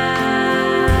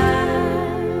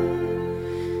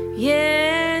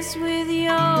 Yes, with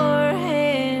your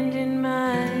hand in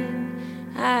mine,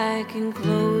 I can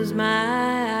close my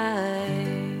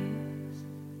eyes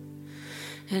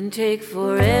and take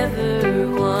forever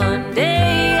one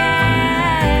day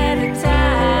at a time.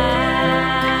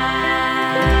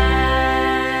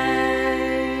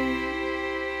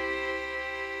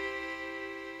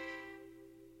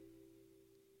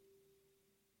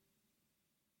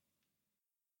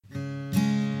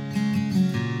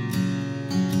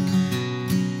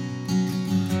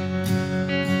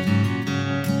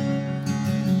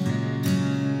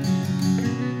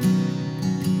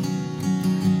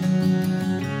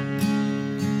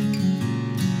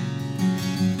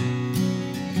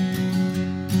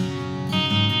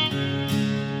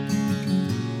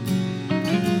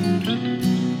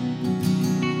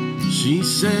 She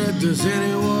said, does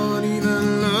anyone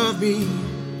even love me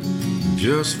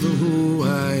just for who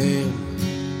I am?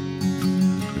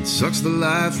 It sucks the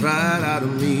life right out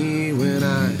of me when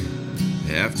I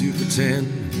have to pretend.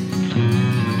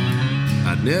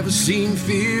 I'd never seen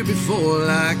fear before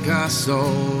like I saw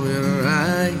in her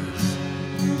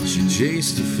eyes. She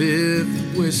chased a fifth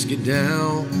of whiskey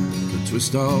down, a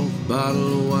twist off a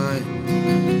bottle of wine.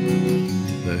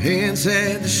 Her hands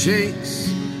had the shakes,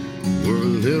 were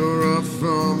a little rough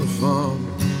from the farm.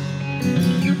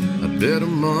 I bet a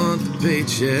month of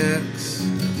paychecks,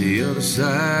 the other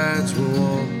sides were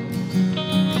warm.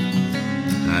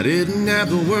 I didn't have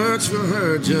the words for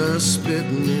her, just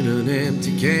spitting in an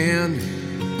empty can.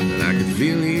 But I could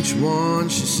feel each one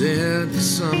she said, 'cause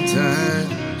sometimes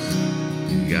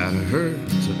you gotta hurt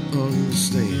to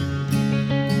understand.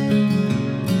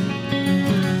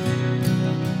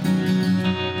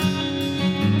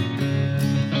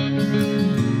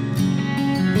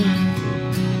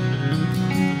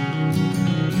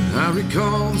 I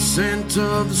recall the scent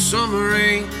of the summer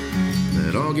rain,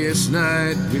 that August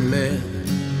night we met.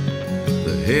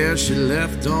 The hair she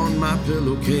left on my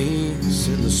pillowcase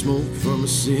and the smoke from a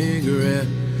cigarette.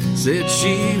 Said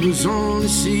she was only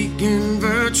seeking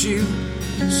virtue,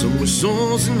 some where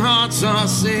souls and hearts are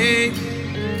saved.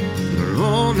 Her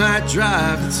all-night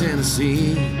drive to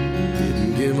Tennessee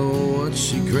didn't give her what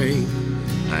she craved.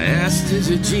 I asked, is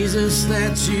it Jesus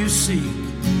that you seek?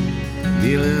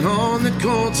 Kneeling on the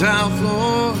cold tile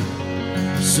floor,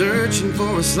 searching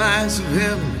for a slice of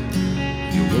heaven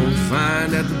you won't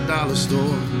find at the dollar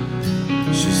store.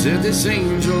 She said, this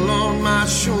angel on my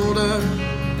shoulder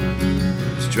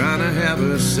is trying to have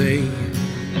her say,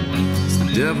 it's the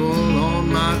devil on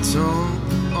my tongue,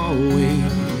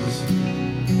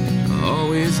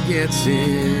 always gets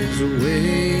his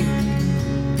way.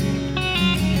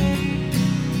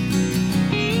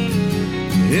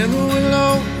 In the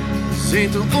willows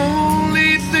ain't the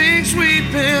only things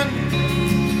weeping.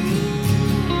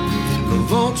 The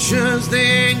vultures, they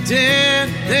ain't dead,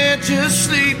 they're just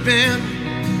sleeping.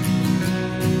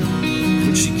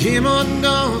 When she came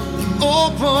undone,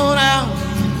 all poured out,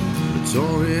 the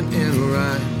torrent and a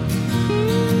ride.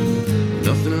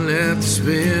 Nothing left to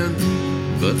spend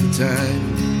but the tide.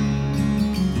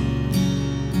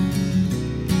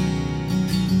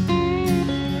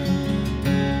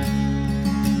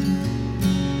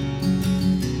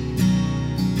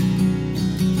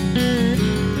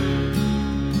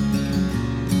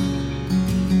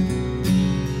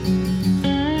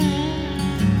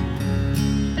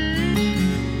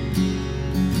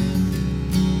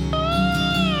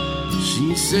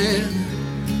 Said,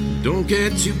 don't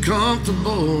get too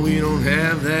comfortable, we don't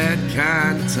have that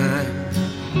kind of time.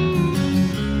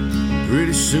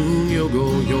 Pretty soon you'll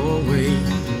go your way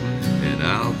and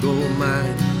I'll go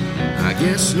mine. I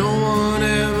guess no one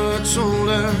ever told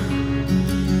her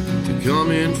to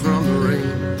come in from the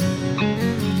rain.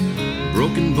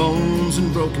 Broken bones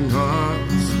and broken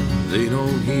hearts, they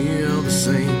don't heal the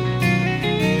same.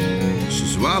 She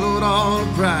swallowed all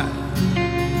her pride,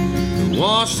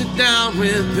 washed it down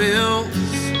with pills,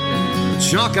 a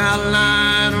chalk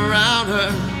outline around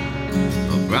her,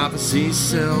 a prophecy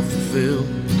self-fulfilled.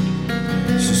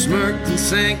 She smirked and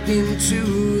sank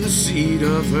into the seat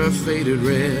of her faded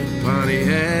red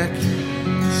Pontiac.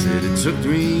 Said it took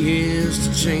 3 years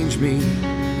to change me,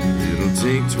 it'll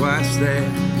take twice that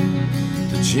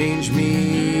to change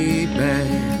me back.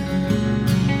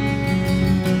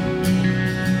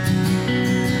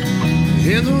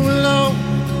 In the willow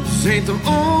ain't the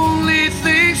only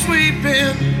thing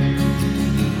sweeping.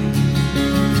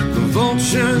 The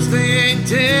vultures, they ain't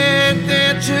dead,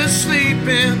 they're just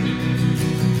sleeping.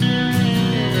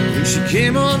 And she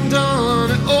came undone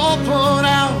and all poured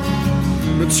out,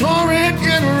 the torrent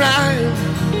and ride.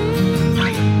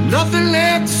 Nothing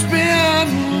left to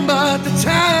spend but the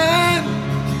time.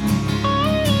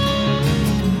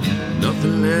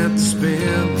 Nothing left to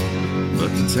spend but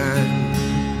the time.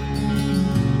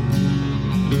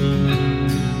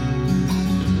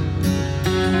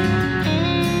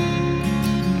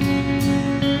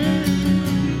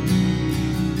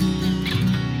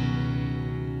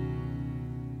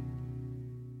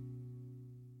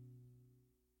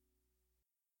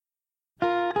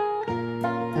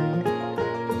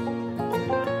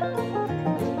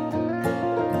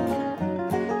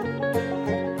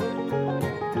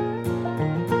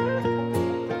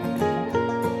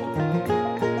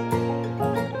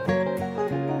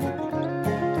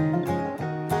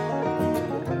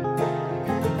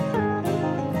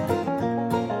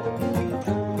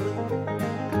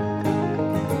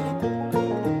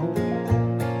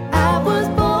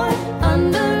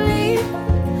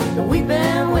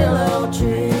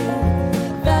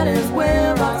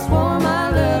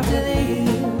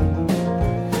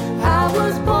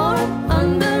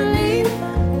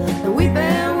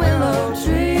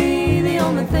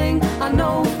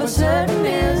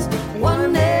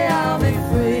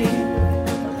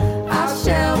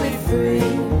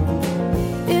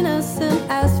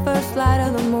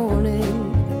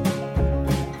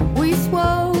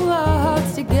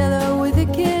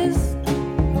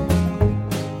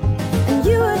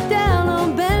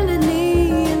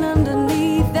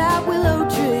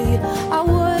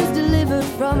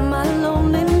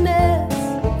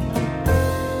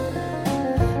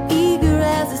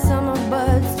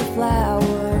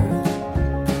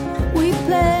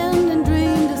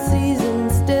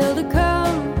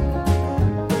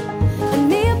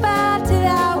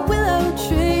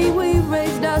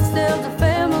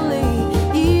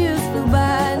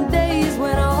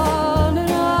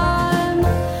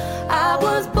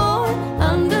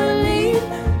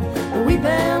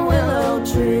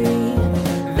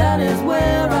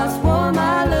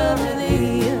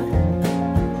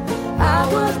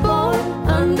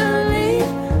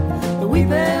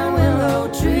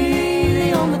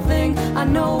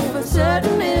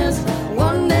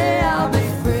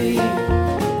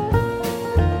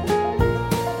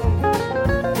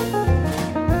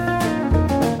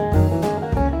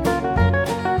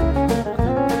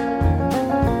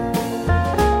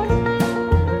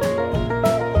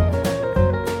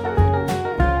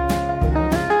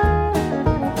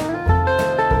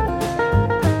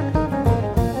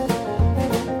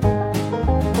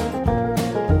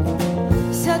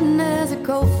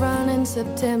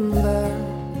 September,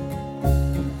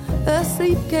 a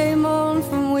sleep came on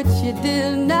from which you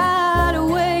did not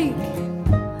awake.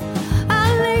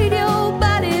 I laid your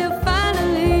body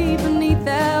finally beneath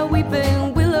that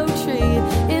weeping willow tree.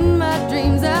 In my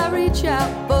dreams I reach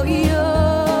out for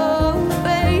your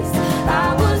face.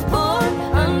 I was born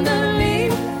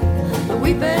underneath the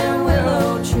weeping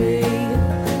willow tree.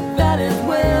 That is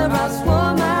where I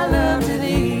swore my love to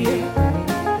thee.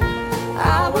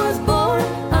 I was born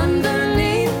under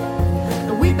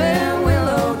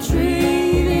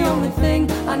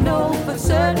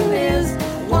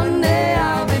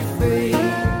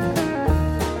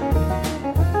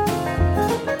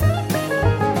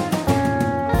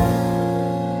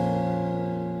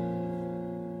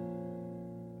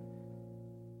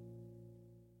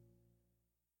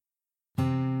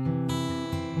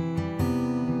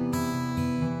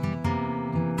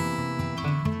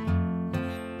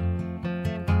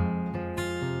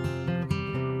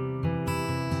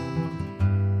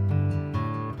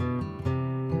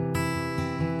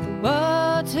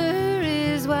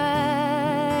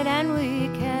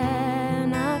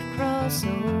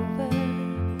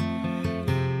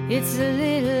It's a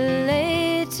little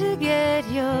late to get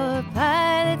your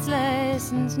pilot's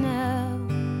license now.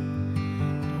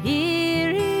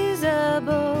 Here is a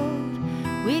boat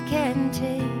we can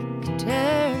take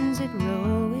turns at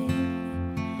rowing.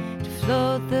 To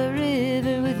float the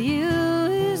river with you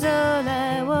is all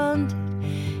I wanted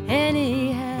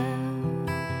anyhow.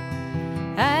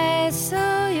 I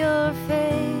saw your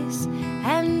face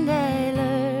and I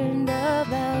learned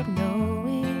about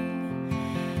knowing.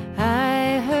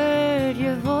 I heard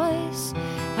your voice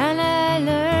and I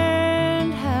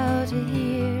learned how to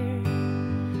hear.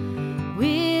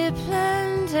 We'll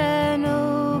plant an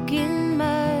oak in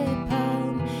my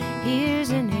palm, here's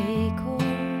an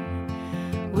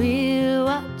acorn. We'll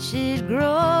watch it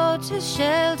grow to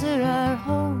shelter our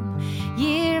home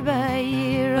year by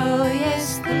year. Oh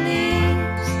yes, the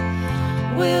leaves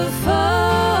will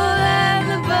fall and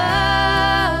the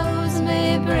boughs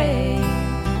may break.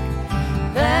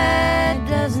 That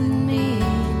doesn't mean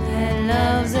that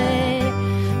love's a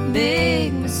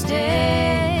big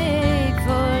mistake.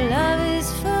 For love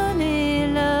is funny,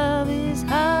 love is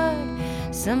hard.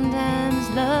 Sometimes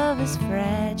love is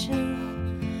fragile.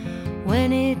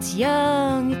 When it's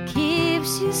young, it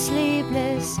keeps you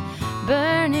sleepless,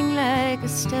 burning like a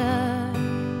star.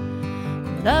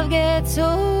 Love gets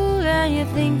old and you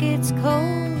think it's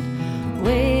cold.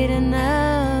 Wait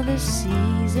another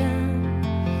season.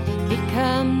 It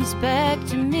comes back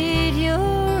to meet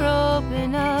your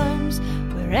open arms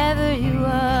wherever you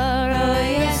are. Oh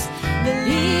yes, the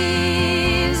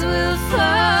leaves will fall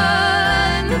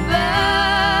and the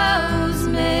boughs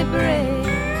may break.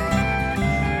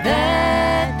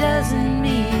 That doesn't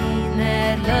mean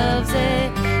that love's a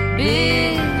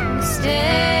big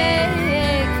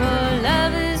mistake. For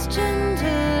love is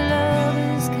gentle, love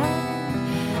is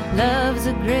kind. Love's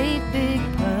a great big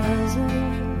puzzle.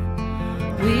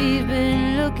 We've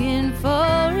been looking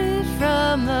for it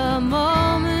from the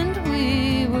moment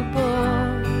we were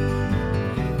born.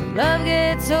 Love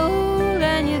gets old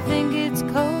and you think it's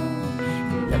cold.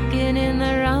 You're looking in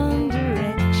the wrong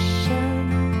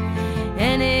direction.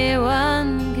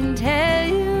 Anyone can tell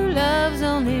you love's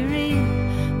only real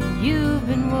when you've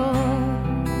been warned.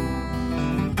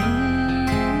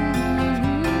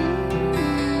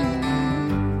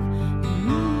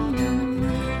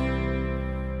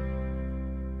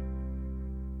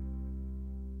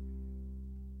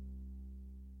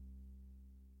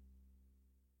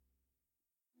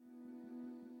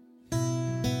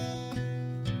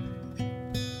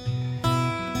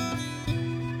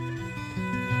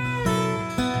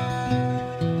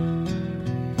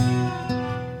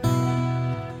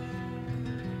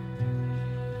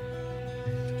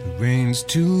 Rain's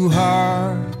too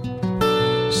hard,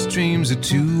 streams are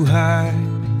too high.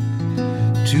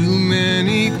 Too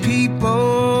many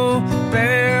people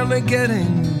barely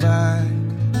getting by.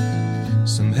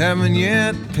 Some haven't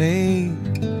yet paid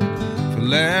for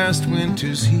last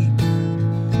winter's heat.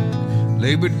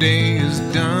 Labor Day is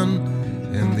done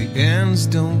and the ends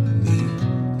don't meet.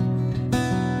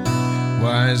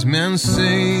 Wise men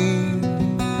say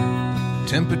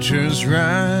temperatures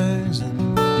rise,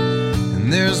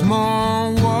 there's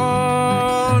more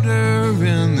water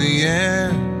in the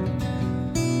air.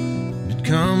 It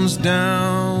comes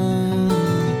down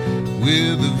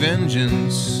with a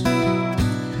vengeance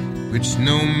which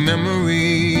no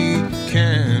memory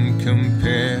can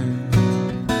compare.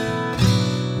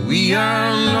 We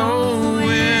are low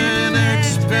in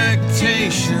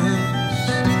expectations,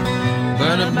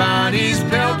 but a body's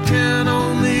belt can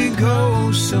only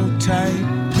go so tight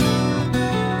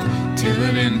till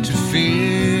it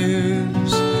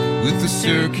interferes with the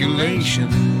circulation.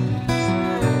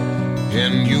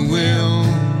 And you will,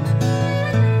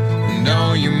 and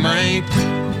all your might,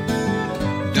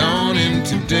 dawn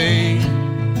into day,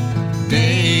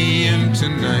 day into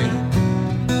night.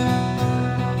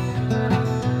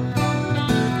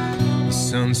 The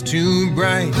sun's too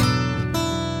bright,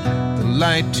 the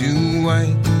light too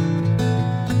white.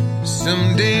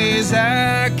 Some days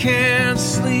I can't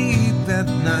sleep at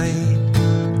night.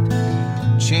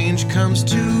 Change comes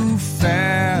too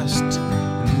fast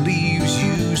and leaves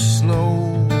you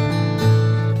slow.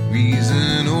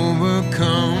 Reason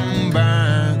overcome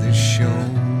by the show.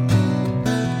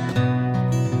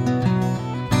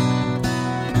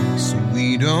 So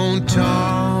we don't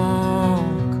talk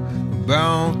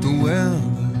about the weather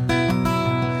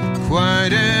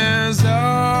quite as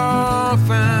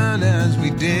often as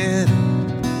we did.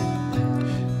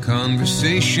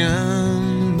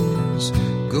 Conversations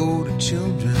go to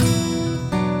children,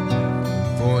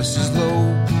 voices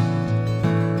low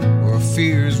or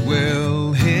fears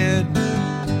well hid.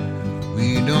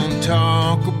 We don't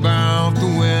talk about the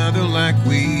weather like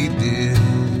we did.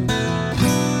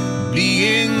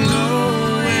 Being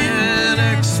low in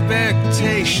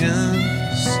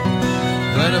expectations,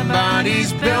 but a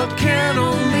body's belt can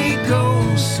only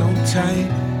go so tight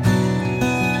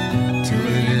till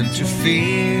it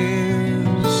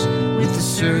interferes with the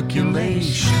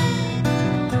circulation.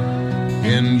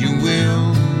 And you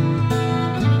will,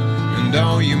 and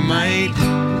all you might,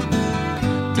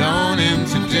 dawn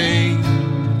into day,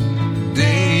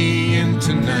 day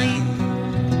into night.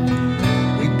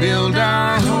 We build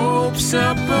our hopes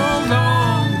up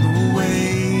along the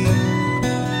way,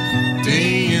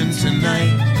 day into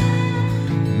night,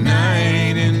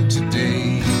 night into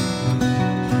day.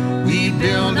 We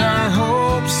build our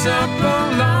hopes up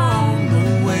along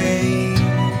the way,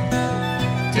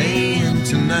 day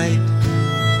into night,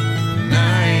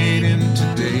 night into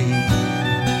day,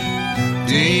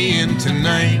 day into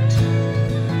night,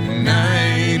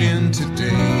 night into day.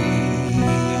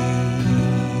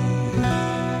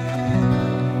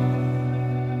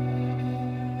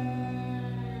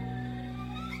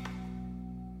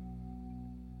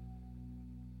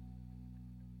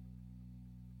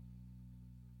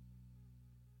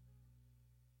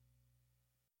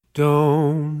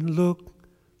 Don't look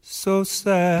so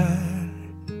sad.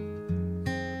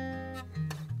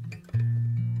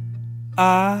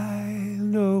 I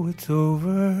know it's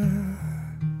over,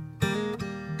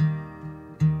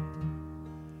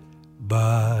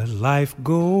 but life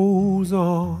goes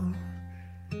on,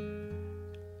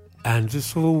 and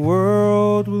this whole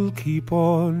world will keep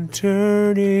on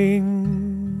turning.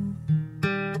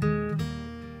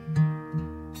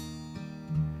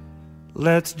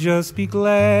 Let's just be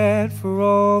glad for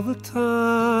all the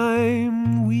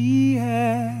time we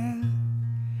had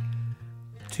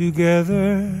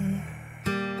together.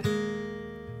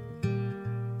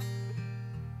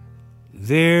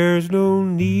 There's no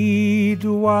need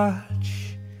to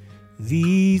watch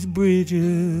these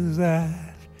bridges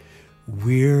that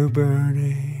we're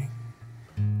burning.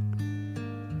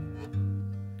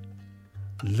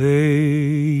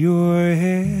 Lay your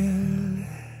head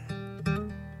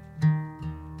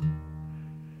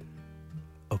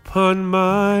upon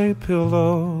my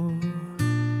pillow.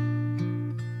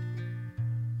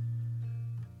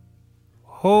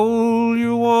 Hold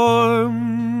your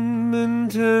warm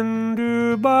and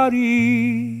tender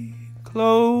body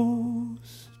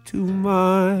close to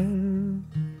mine.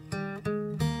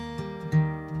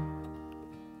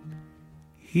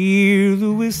 Hear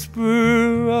the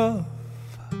whisper of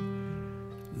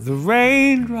the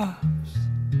raindrops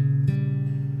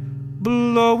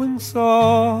blowing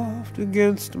soft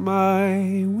against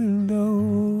my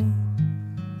window,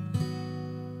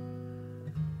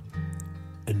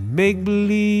 and make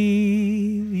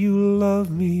believe you love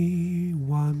me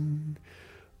one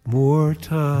more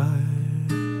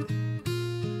time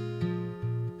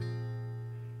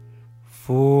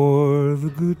for the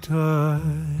good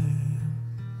time.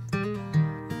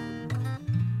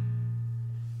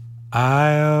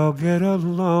 I'll get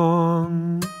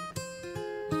along.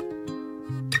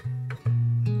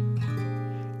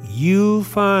 You'll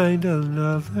find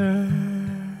another,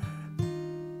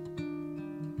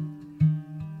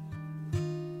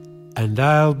 and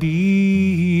I'll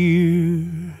be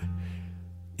here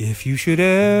if you should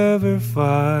ever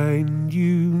find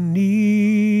you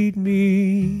need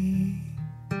me.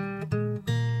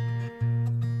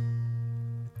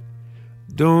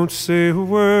 Don't say a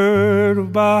word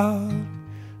about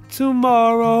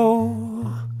tomorrow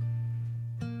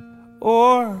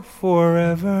or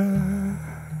forever.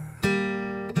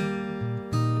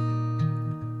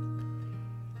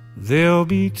 There'll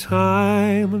be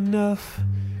time enough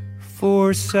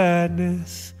for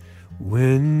sadness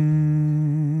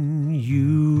when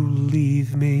you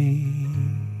leave me.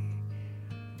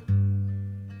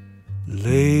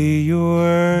 Lay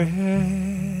your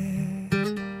head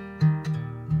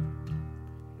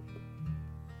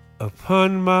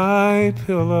upon my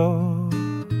pillow.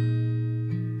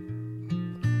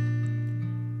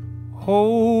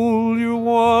 Hold your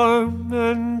warm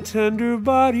and tender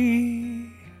body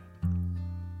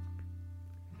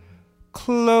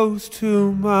close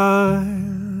to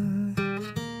mine.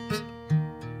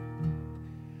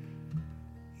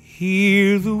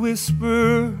 Hear the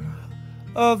whisper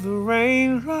of the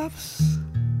raindrops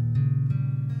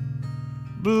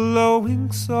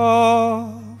blowing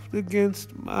soft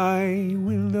against my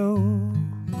window,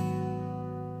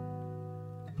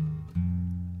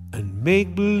 and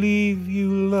make believe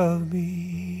you love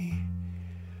me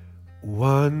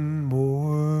one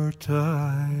more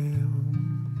time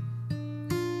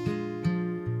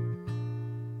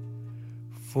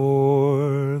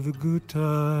for the good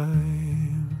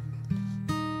time.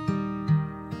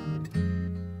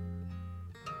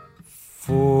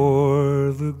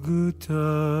 the good times.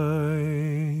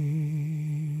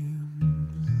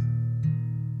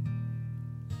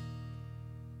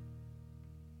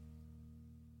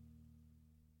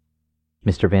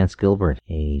 Mr. Vance Gilbert,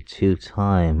 a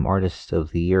two-time Artist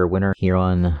of the Year winner here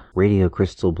on Radio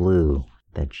Crystal Blue,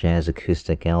 that jazz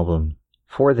acoustic album,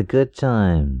 For the Good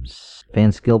Times.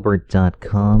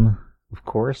 VanceGilbert.com, of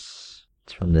course.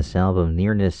 It's from this album,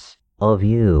 Nearness of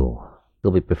You.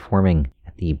 He'll be performing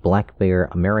at the Black Bear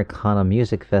Americana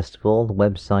Music Festival. The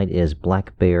website is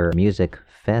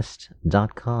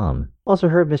blackbearmusicfest.com. Also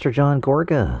heard Mr. John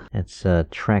Gorga. That's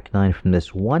track 9 from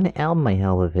this one album I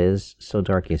have of his, So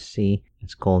Dark You See.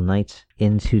 It's called Night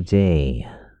Into Day.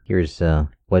 Here's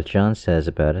what John says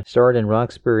about it. Started in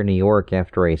Roxbury, New York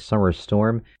after a summer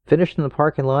storm. Finished in the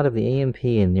parking lot of the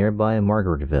A&P in nearby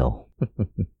Margaretville.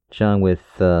 John with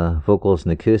vocals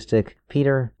and acoustic,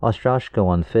 Peter Ostrashko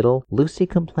on fiddle, Lucy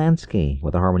Komplansky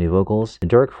with the harmony vocals, and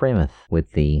Dirk Frameth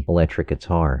with the electric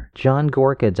guitar.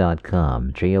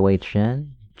 JohnGorka.com, JohnGorka.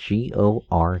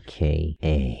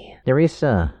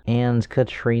 Nerissa and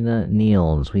Katrina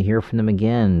Niels. We hear from them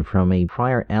again from a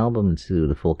prior album to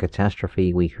The Full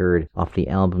Catastrophe. We heard off the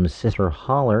album Sister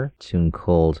Holler, a tune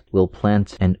called We'll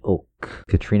Plant an Oak.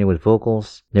 Katrina with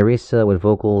vocals, Nerissa with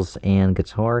vocals and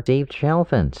guitar, Dave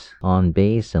Chalfant on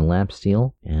bass and lap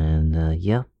steel, and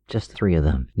just 3 of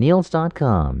them.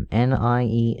 Niels.com,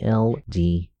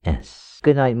 Nields.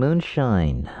 Goodnight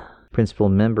Moonshine. Principal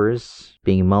members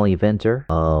being Molly Venter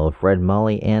of Red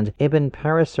Molly and Ibn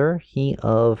Pariser, he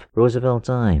of Roosevelt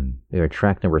Dime. We are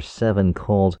track number 7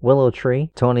 called Willow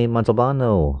Tree. Tony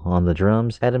Montalbano on the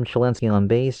drums, Adam Chalensky on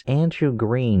bass, Andrew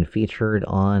Green featured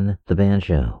on the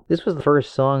banjo. This was the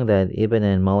first song that Ibn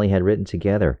and Molly had written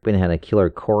together. Ibn had a killer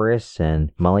chorus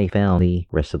and Molly found the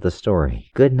rest of the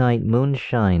story.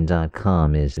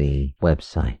 GoodnightMoonshine.com is the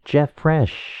website. Jeff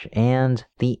Presh and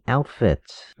The Outfit.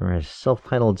 For his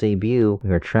self-titled debut, we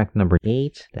are track number 8.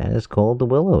 That is called The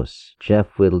Willows.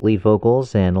 Jeff with lead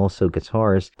vocals and also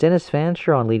guitars. Dennis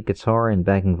Fancher on lead guitar and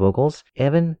backing vocals.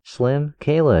 Evan Slim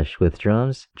Kalish with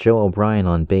drums. Joe O'Brien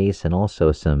on bass and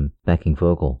also some backing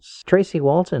vocals. Tracy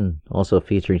Walton also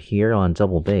featured here on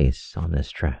double bass on this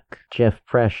track.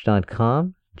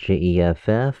 JeffPresh.com,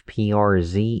 JeffPrzech.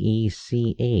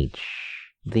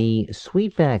 The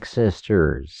Sweetback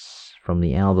Sisters. From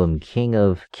the album King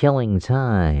of Killing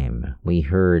Time, we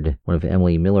heard one of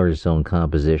Emily Miller's own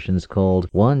compositions called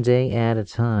One Day at a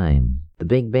Time. The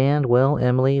big band, well,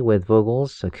 Emily with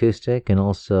vocals, acoustic, and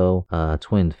also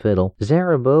twin fiddle.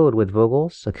 Zara Bode with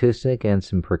vocals, acoustic, and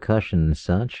some percussion and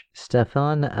such.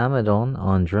 Stefan Amadon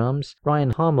on drums. Ryan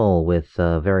Hummel with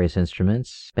various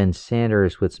instruments. Ben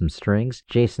Sanders with some strings.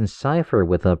 Jason Cipher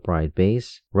with upright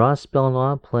bass. Ross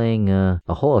Belknap playing a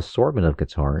whole assortment of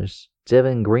guitars.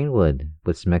 Devin Greenwood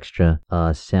with some extra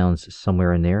sounds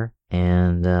somewhere in there.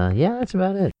 And that's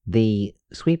about it. The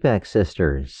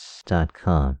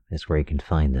SweetbackSisters.com is where you can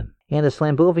find them. And the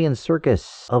Slambovian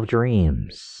Circus of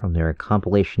Dreams from their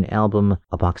compilation album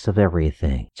A Box of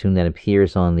Everything. Tune that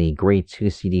appears on the great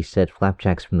 2-CD set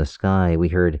Flapjacks from the Sky. We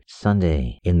heard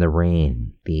Sunday in the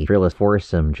Rain. The Fearless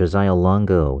Foursome, Josiah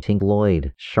Longo, Tink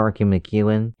Lloyd, Sharky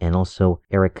McEwen, and also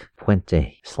Eric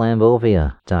Puente.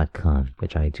 Slambovia.com,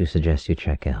 which I do suggest you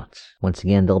check out. Once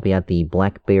again, they'll be at the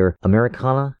Black Bear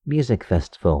Americana Music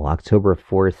Festival, October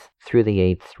 4th through the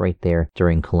 8th, right there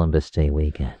during Columbus Day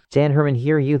weekend. Dan Herman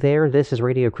here, you there? This is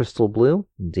Radio Crystal Blue.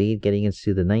 Indeed, getting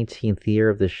into the 19th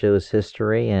year of the show's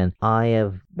history, and I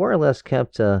have more or less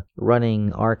kept a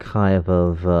running archive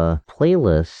of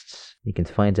playlists. You can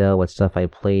find out what stuff I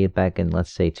played back in,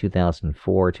 let's say,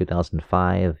 2004,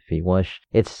 2005, if you wish.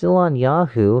 It's still on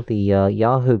Yahoo, the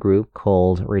Yahoo group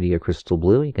called Radio Crystal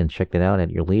Blue. You can check that out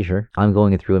at your leisure. I'm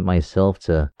going through it myself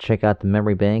to check out the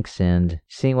memory banks and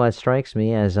seeing what strikes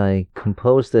me as I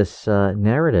compose this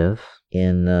narrative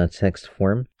in text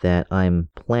form that I'm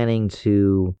planning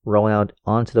to roll out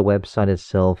onto the website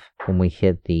itself when we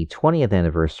hit the 20th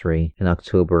anniversary in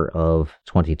October of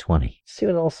 2020. Let's see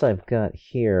what else I've got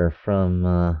here from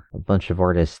a bunch of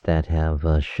artists that have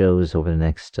shows over the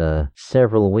next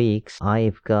several weeks.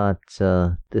 I've got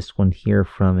this one here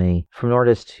from an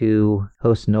artist who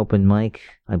hosts an open mic,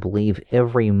 I believe,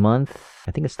 every month.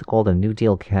 I think it's called the New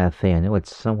Deal Cafe. I know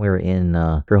it's somewhere in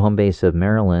her home base of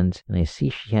Maryland, and I see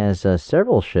she has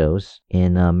several shows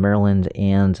in Maryland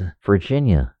and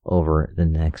Virginia over the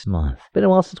next month. Been a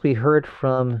while since we heard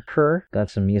from her. Got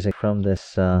some music from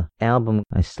this album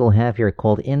I still have here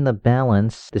called In the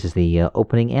Balance. This is the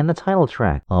opening and the title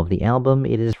track of the album.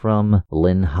 It is from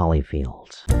Lynn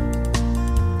Hollyfield.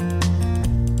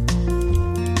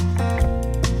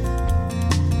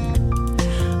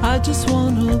 I just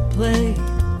want to play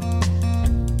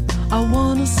I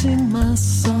wanna sing my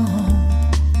song.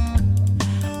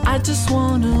 I just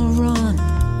wanna run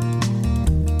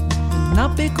and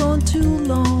not be gone too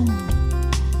long,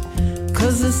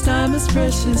 'cause this time is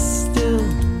precious still.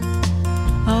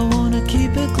 I wanna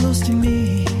keep it close to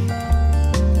me.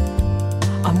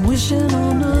 I'm wishing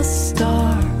on a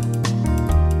star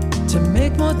to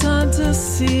make more time to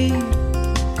see.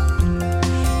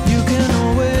 You can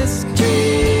always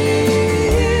dream.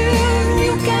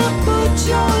 You can't put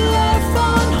your life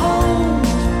on hold,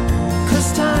 'cause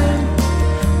time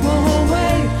won't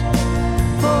wait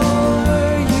for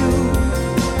you.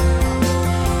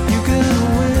 You can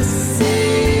always see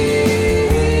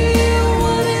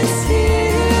what is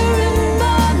here in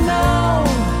the now,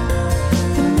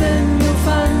 and then you'll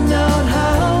find out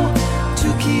how to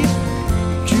keep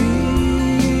dreaming.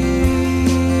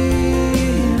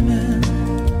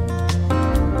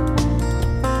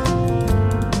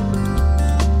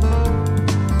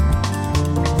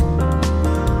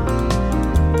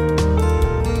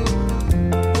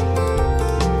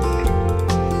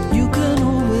 You can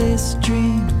always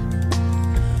dream.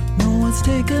 No one's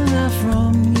taken that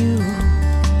from you.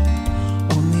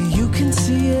 Only you can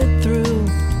see it through,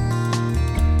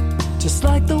 just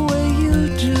like the way you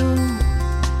do.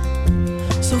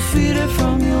 So feed it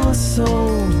from your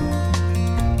soul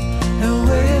and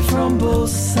weigh it from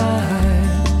both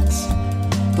sides.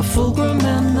 The fulcrum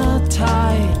and the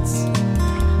tides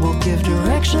will give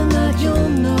direction that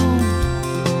you'll know.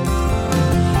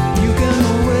 You can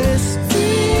always dream.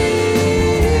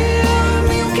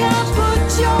 You can't put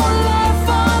your life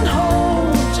on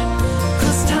hold,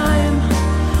 'cause time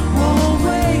won't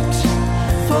wait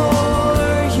for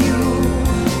you.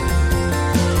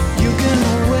 You can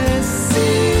always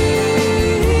see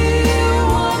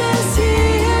what is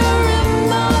here in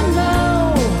the now,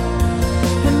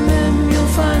 and then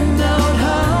you'll find out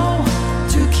how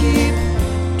to keep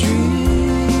dreaming.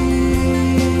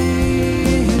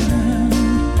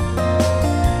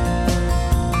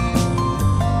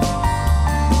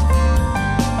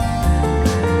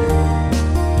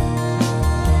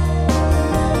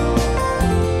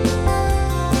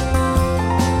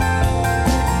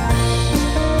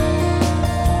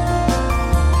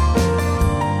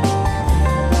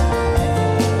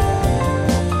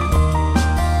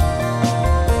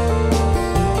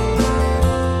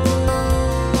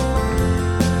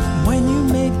 When you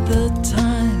make the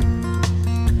time,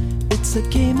 it's a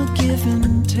game of give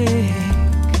and take.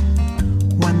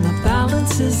 When the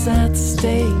balance is at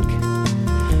stake,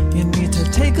 you need to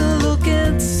take a look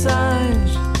inside.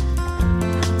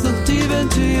 Look deep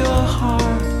into your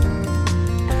heart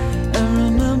and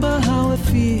remember how it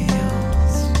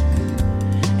feels.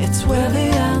 It's where the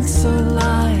answer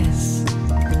lies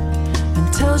and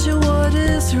tells you what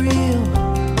is real.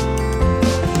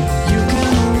 You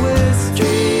can always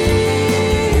dream.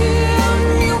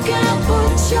 You can't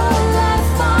put your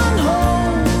life on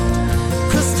hold,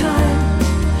 'cause time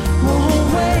won't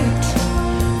wait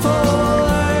for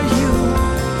you.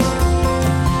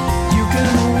 You can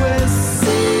always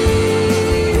see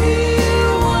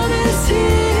what is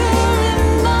here in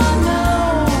the now,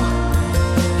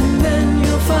 and then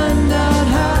you'll find out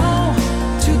how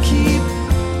to keep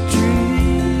dreaming.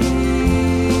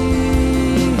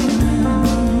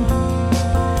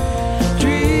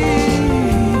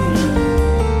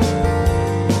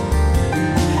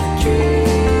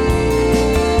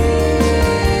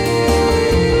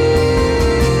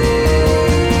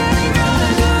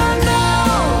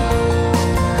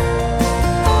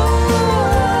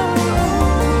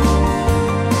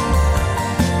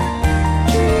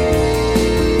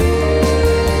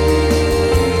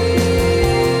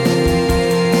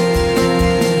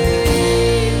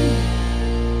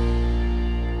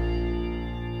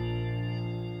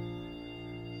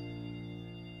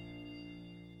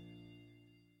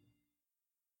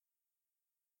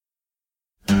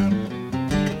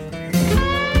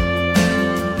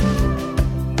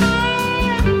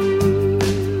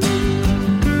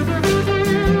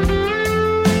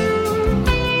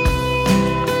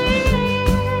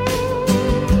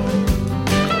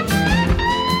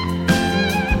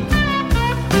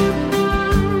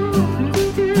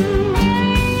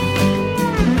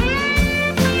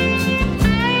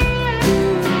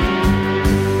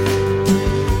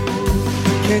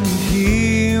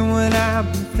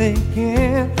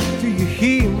 thinking? Do you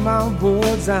hear my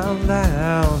words out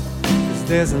loud? 'Cause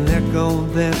there's an echo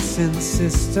that's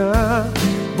insistent.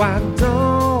 Why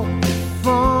don't the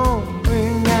phone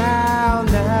ring out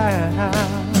now?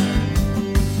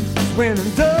 When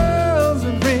it does,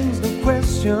 it brings no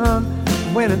question.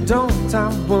 When it don't, I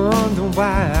wonder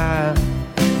why.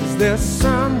 Is there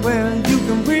somewhere you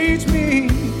can reach me?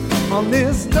 on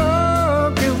this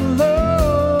dark and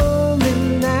lonely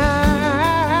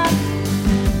night.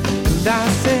 And I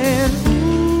said,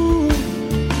 ooh,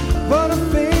 what a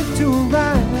faith to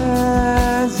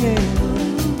rise, yeah.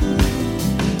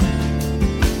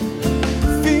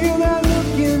 Feel that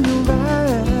look in your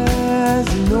eyes.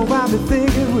 You know I'll be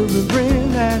thinking we'll be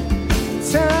bringing that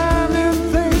time and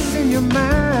place in your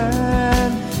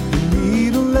mind. You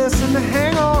need a lesson to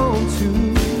hang on to.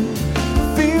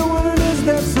 Feel what it is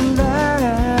that's alive.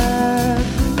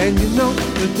 And you know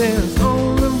that there's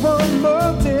only one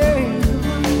more day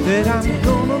that I'm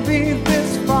gonna be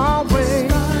this far away.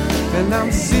 And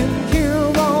I'm sitting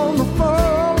here on the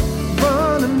phone,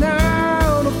 running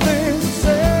out of things to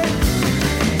say.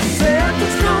 Said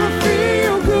it's gonna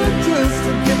feel good just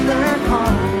to get back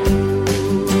home.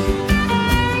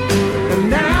 And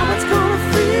now it's gonna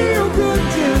feel good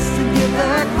just to get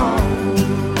back home.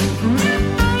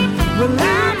 Well,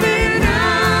 I've been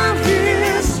out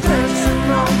here stretching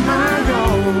on my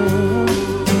own.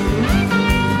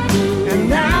 And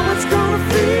now it's gonna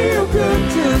feel good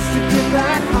just to get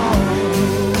back home.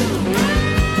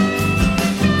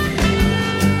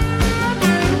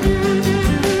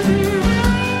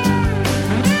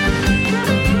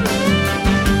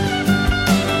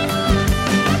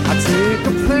 I take a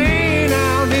plane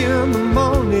out in the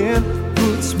morning,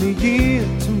 puts me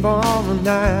in tomorrow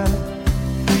night.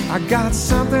 I got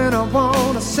something I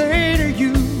wanna say to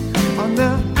you on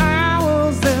the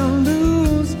hours they'll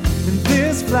lose in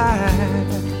this flight.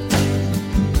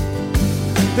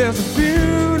 There's a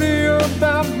beauty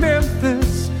about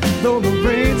Memphis, though the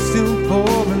rain's still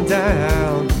pouring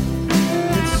down.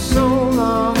 It's so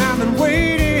long I've been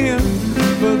waiting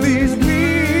for these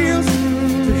wheels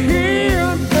to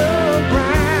hit the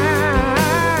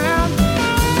ground.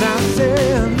 And I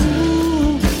said,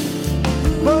 ooh,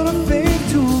 what a fate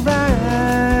to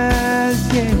rise,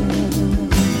 yeah.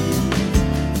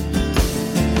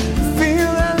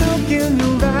 Feel that look in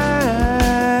your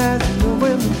eyes. You know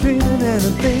when I'm dreaming and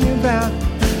I'm thinking about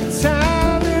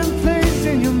time and place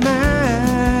in your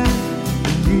mind.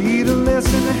 You need a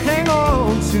lesson to hang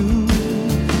on to.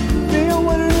 Feel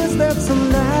what it is that's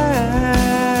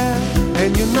alive.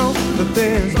 And you know that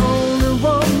there's only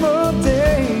one more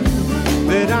day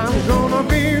that I'm gonna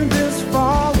be this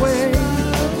far away.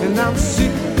 And I'm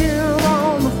sitting here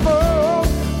on the phone,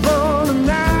 running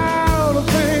out of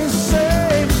things to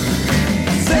say.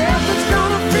 Said it's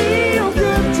gonna feel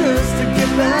good just to get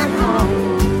back home.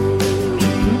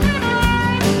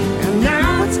 And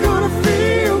now it's gonna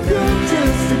feel good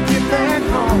just to get back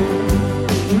home.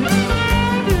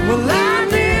 Well, I've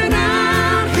been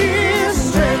out here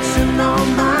stretching on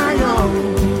my own.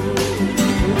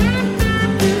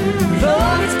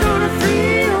 Lord, it's gonna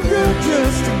feel good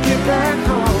just to get back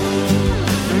home.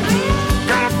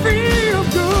 Gotta feel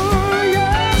good,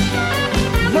 yeah.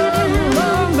 Lord,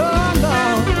 Lord, Lord,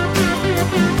 Lord.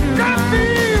 Gotta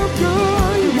feel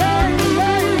good, yeah,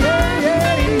 yeah, yeah,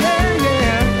 yeah,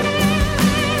 yeah,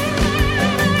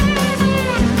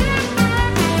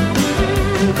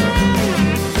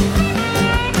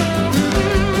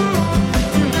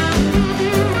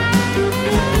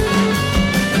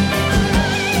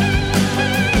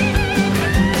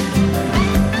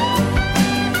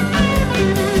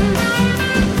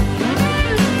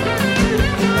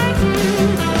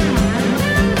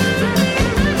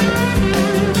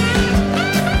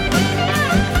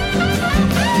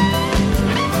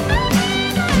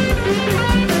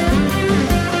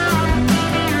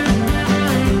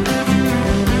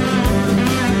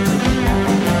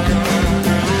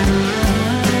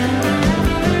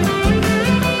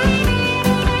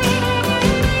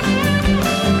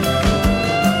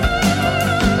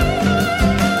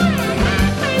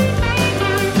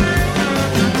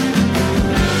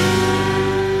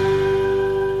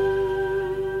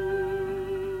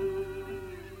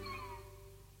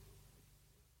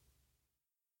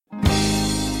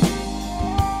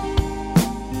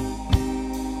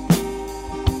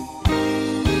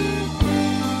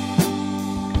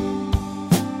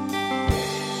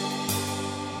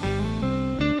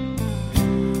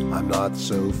 I'm not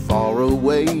so far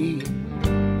away,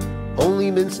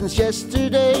 only been since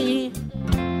yesterday.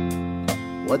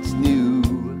 What's new?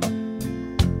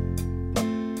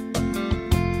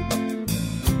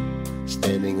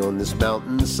 Standing on this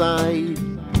mountainside,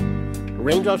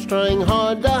 raindrops trying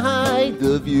hard to hide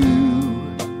the view.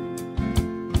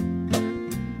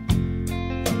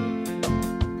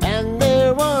 And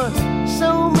there are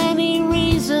so many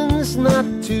reasons not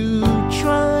to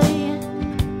try.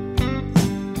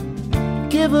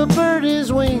 Give a bird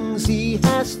his wings, he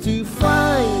has to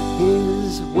fly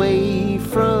his way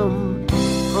from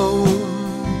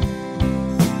home.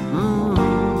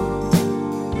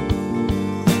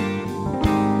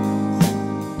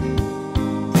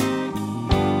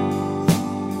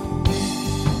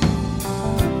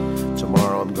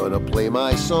 gonna play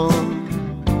my song,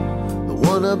 the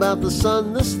one about the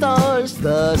sun, the stars,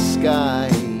 the sky.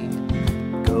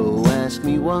 Go ask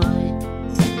me why.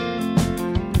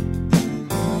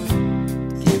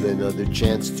 Give another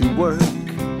chance to work,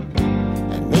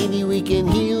 and maybe we can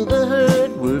heal the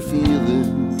hurt we're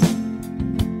feeling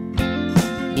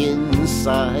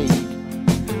inside.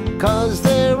 'Cause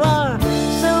there are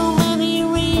so many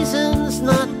reasons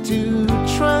not to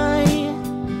try.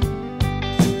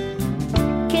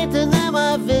 Can't deny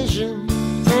my vision,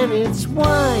 and it's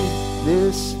why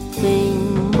this thing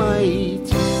might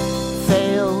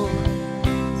fail.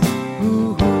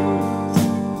 Ooh.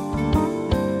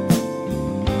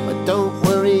 But don't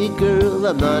worry, girl,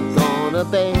 I'm not gonna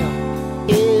bail.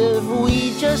 If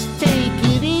we just take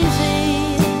it easy,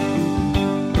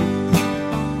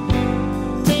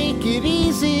 take it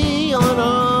easy on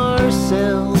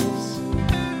ourselves.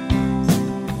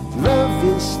 Love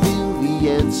is still the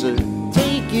answer.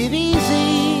 Take it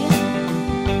easy.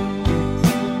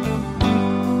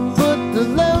 Put the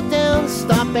load down,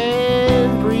 stop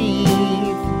and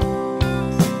breathe.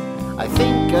 I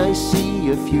think I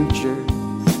see a future,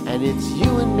 and it's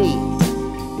you and me.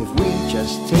 If we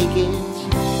just take it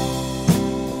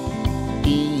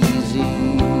easy.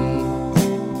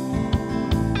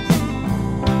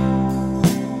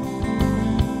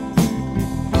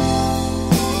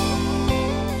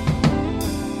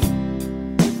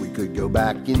 If we could go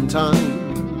back in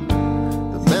time,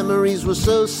 the memories were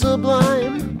so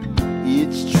sublime.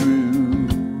 It's true,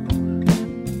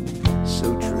 so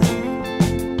true.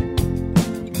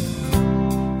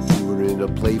 You were in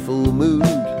a playful mood,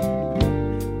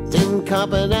 didn't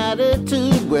cop an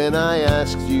attitude when I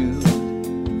asked you,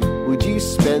 would you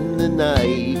spend the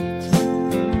night?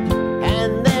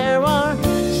 And there are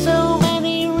so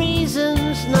many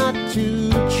reasons not to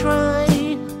try.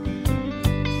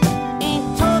 Ain't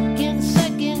talking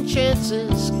second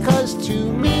chances, 'cause to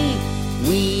me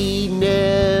we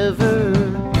never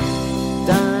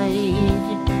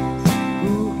died.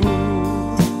 Ooh.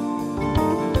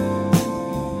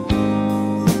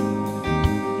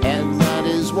 And that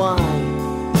is why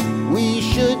we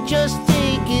should just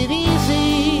take it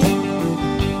easy.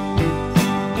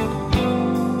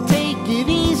 Take it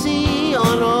easy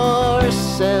on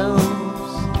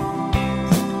ourselves.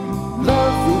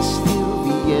 Love is still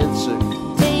the answer.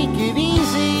 Take it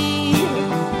easy.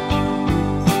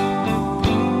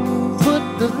 Put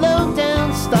the load down,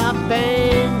 stop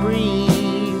and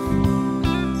breathe.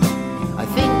 I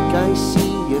think I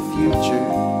see a future,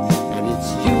 and it's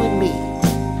you and me.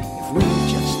 If we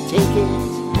just take it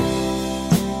easy.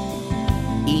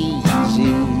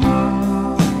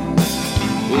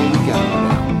 Here we go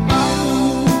now.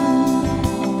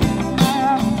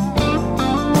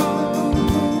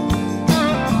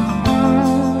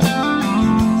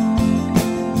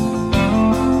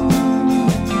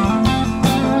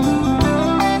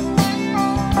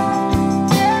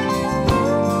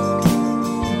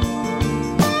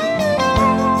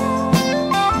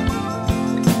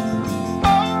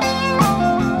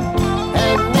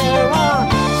 And there are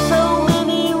so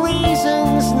many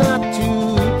reasons not to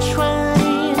try.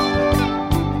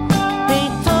 They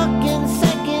talking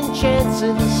second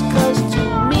chances, 'cause to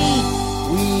me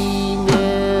we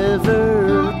never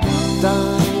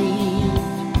died.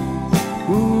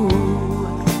 Ooh.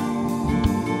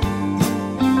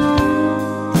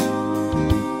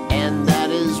 And that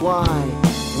is why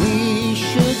we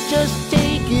should just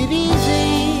take it easy.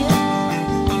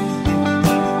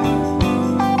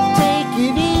 Take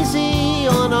it easy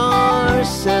on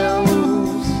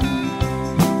ourselves.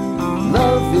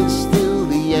 Love is still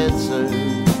the answer.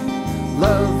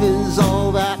 Love is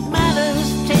all that matters.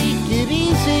 Take it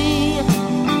easy.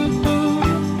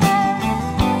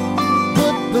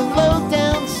 Put the load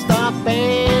down, stop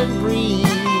and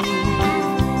breathe.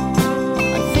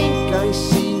 I think I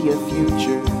see a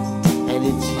future, and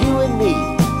it's you and me.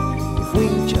 If we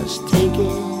just take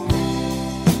it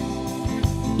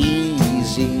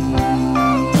easy.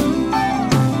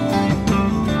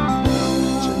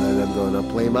 Tonight I'm gonna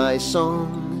play my song,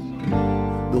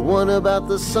 the one about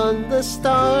the sun, the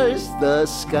stars, the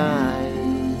sky.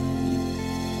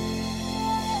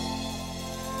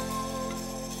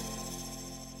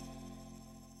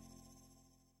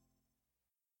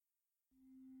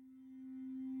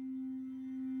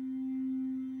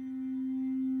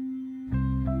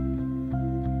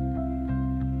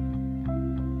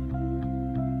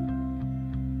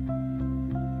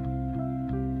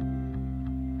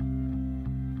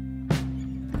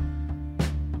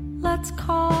 Let's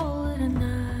call it a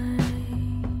night.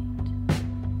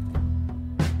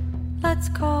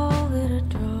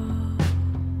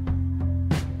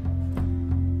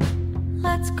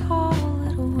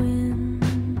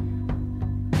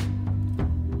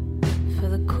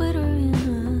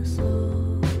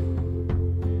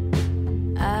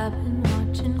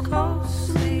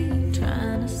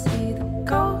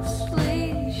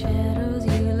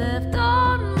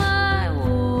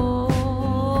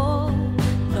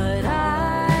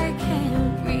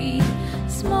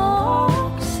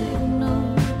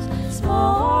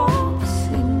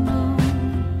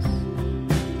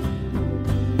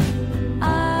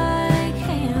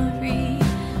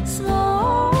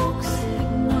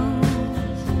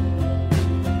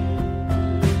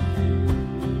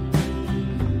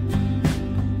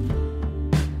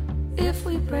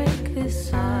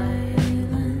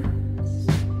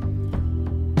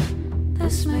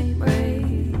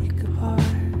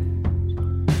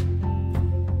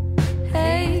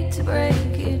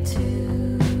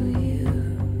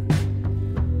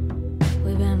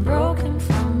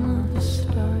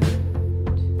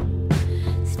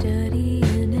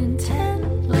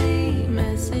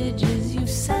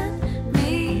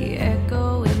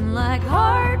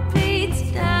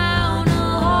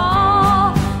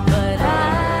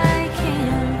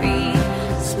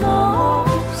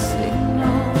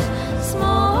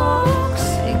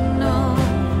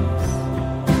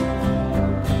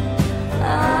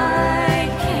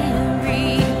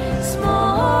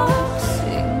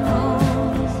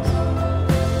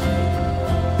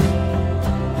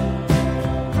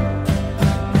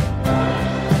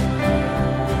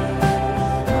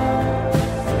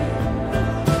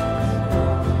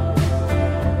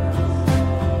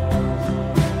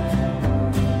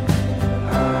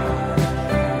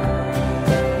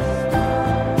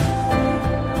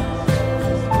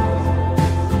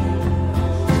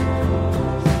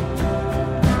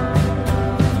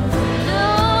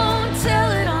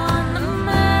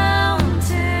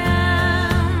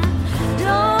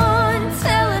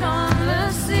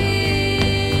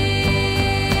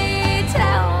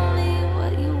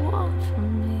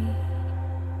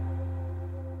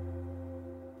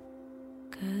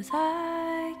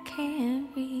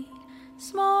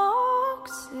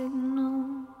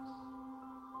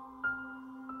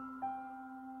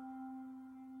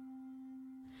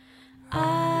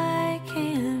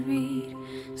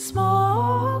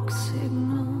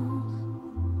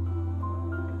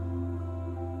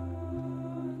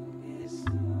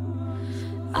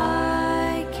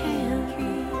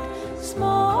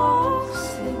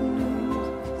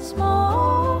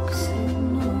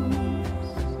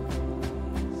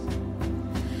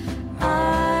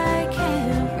 I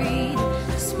can't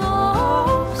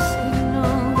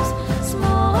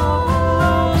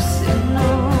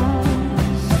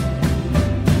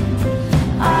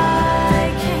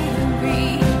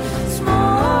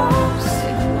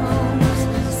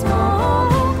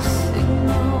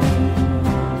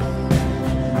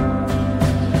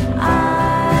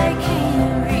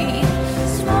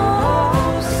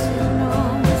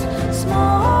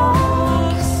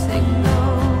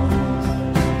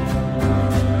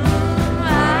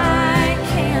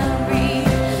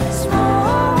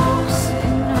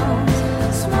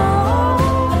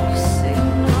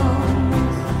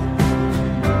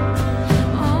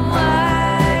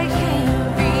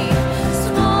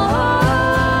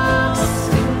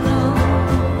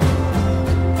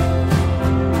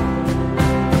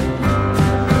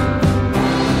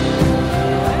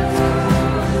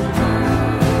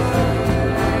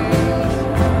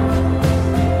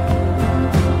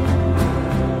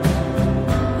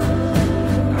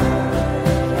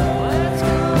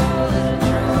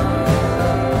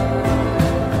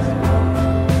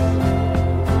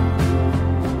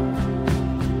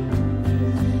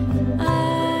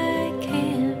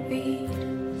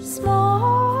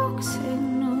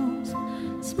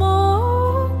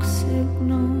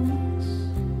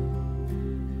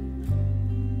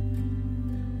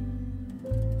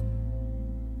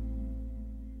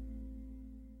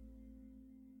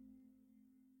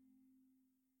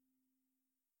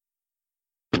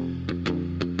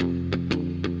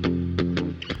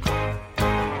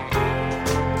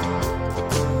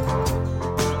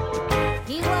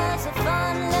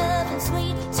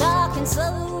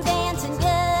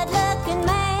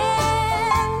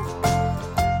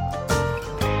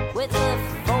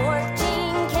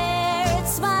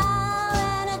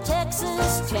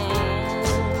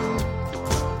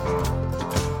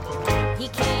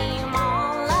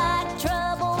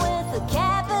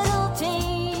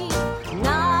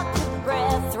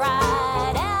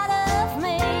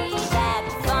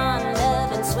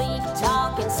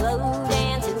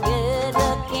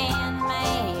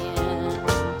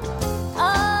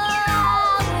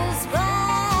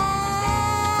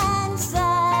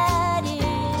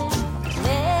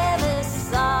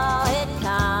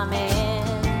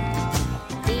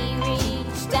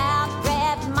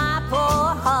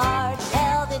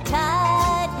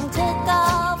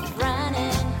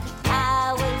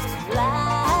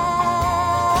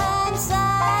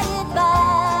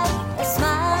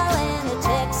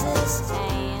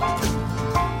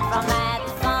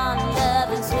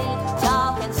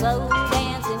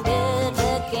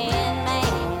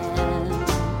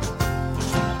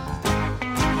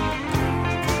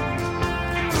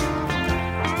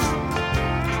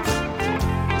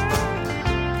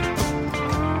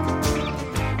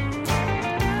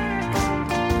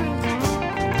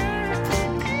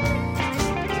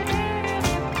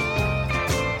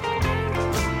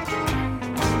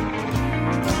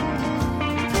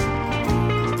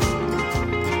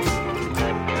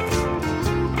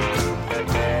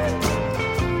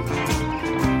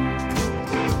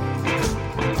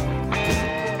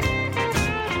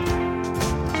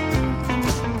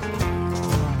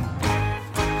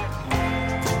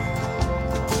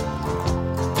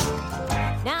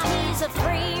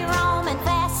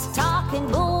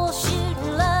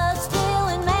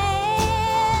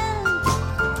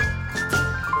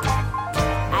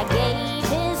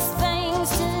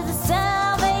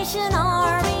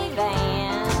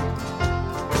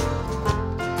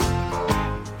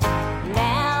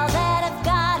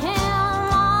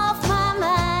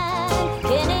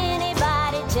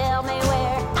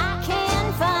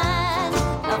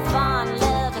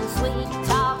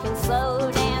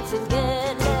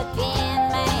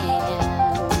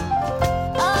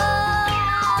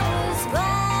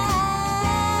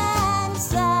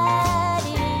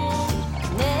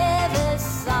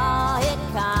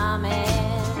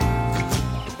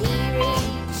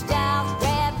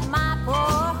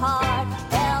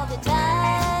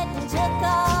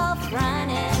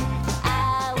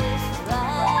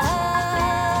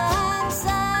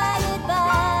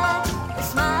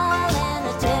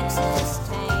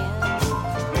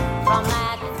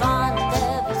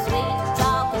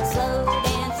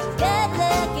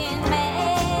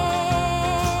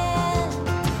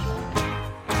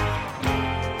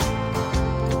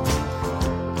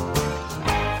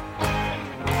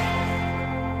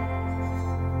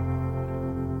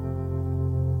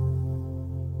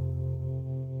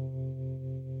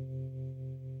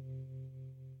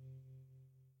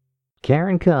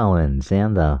Karen Collins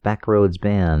and the Backroads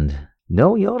Band.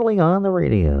 No Yodeling on the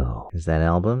Radio is that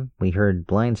album. We heard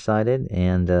Blindsided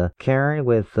and Karen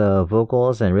with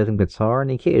vocals and rhythm guitar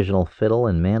and the occasional fiddle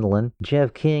and mandolin.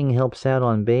 Jeff King helps out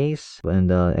on bass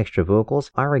and extra vocals.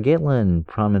 Ira Gitlin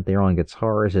prominent there on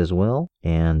guitars as well.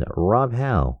 And Rob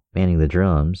Howe manning the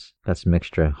drums. Got some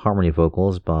extra harmony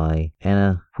vocals by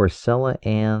Anna Porcella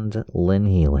and Lynn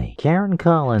Healy.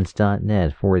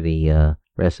 KarenCollins.net for the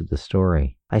rest of the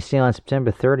story. I see on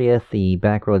September 30th, the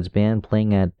Backroads Band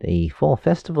playing at a fall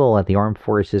festival at the Armed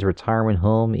Forces Retirement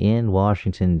Home in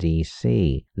Washington,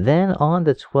 D.C. Then on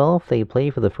the 12th, they play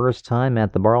for the first time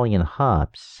at the Barley and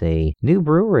Hops, a new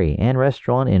brewery and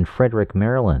restaurant in Frederick,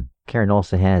 Maryland. Karen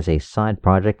also has a side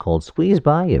project called Squeeze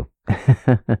Bayou.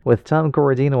 With Tom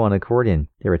Corradino on accordion.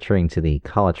 They're returning to the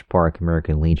College Park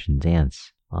American Legion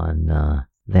dance on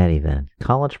that event.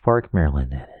 College Park,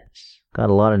 Maryland, that is. Got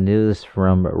a lot of news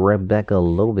from Rebecca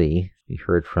Loewe. We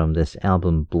heard from this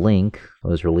album Blink. It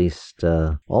was released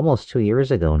almost 2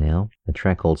 years ago now. A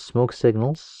track called Smoke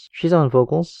Signals. She's on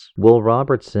vocals. Will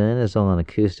Robertson is on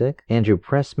acoustic. Andrew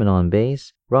Pressman on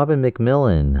bass. Robin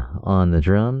McMillan on the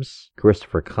drums.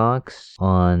 Christopher Cox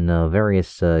on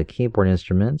various keyboard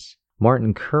instruments.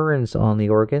 Martin Curran's on the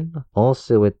organ.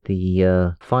 Also with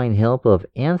the fine help of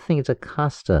Anthony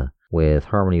DaCosta with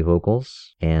harmony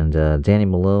vocals. And Danny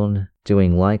Malone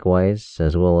doing likewise,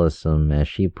 as well as some, as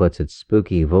she puts it,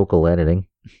 spooky vocal editing.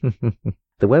 The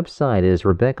website is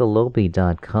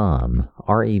RebeccaLoebe.com.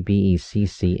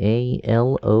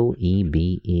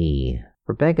 RebeccaLoebe.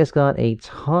 Rebecca's got a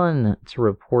ton to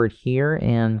report here,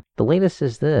 and the latest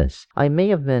is this. I may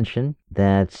have mentioned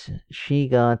that she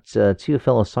got two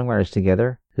fellow songwriters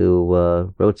together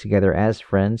who wrote together as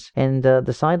friends and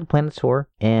decided to plan a tour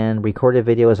and recorded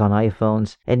videos on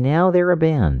iPhones, and now they're a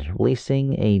band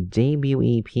releasing a debut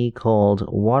EP called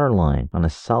Waterline on a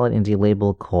solid indie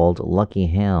label called Lucky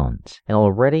Hound. And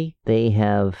already they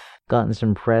have gotten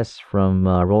some press from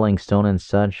Rolling Stone and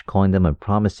such, calling them a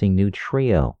promising new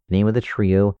trio. The name of the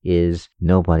trio is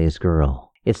Nobody's Girl.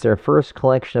 It's their first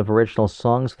collection of original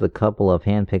songs with a couple of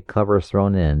hand-picked covers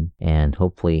thrown in, and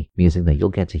hopefully music that you'll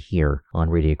get to hear on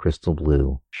Radio Crystal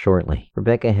Blue shortly.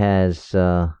 Rebecca has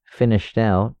finished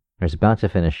out, or is about to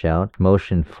finish out,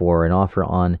 promotion for an offer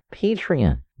on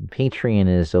Patreon. Patreon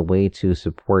is a way to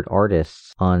support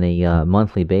artists on a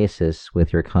monthly basis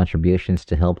with your contributions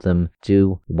to help them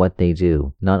do what they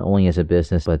do, not only as a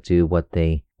business, but do what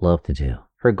they love to do.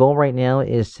 Her goal right now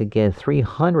is to get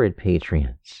 300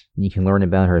 Patreons. You can learn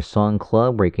about her song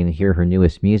club where you can hear her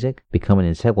newest music, become an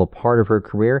integral part of her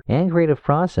career and creative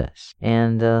process.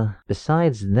 And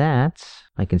besides that,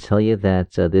 I can tell you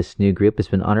that this new group has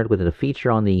been honored with a feature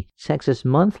on the Texas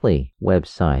Monthly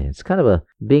website. It's kind of a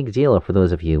big deal for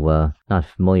those of you not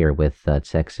familiar with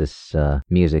Texas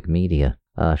music media.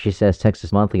 She says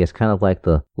Texas Monthly is kind of like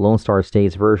the Lone Star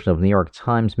State's version of New York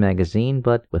Times Magazine,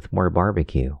 but with more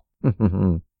barbecue.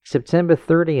 September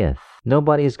 30th,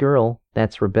 Nobody's Girl.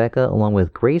 That's Rebecca along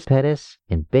with Grace Pettis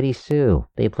and Betty Sue.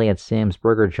 They play at Sam's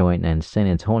Burger Joint in San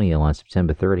Antonio on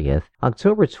September 30th.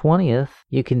 October 20th,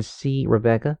 you can see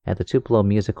Rebecca at the Tupelo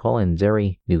Music Hall in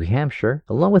Derry, New Hampshire,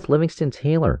 along with Livingston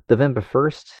Taylor. November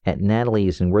 1st at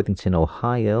Natalie's in Worthington,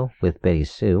 Ohio with Betty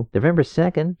Sue. November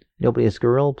 2nd, Nobody's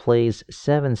Girl plays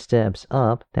 7 Steps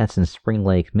Up. That's in Spring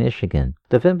Lake, Michigan.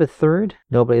 November 3rd,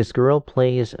 Nobody's Girl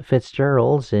plays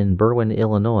Fitzgerald's in Berwyn,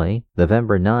 Illinois.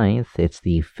 November 9th, it's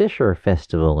the Fisher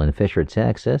Festival in Fisher,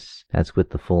 Texas. That's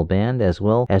with the full band, as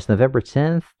well as November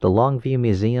 10th, the Longview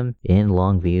Museum in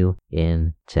Longview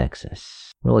in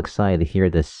Texas. Real excited to hear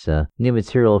this new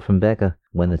material from Becca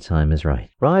when the time is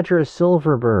right. Roger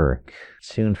Silverberg,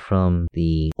 tune from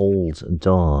the Old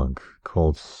Dog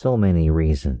called So Many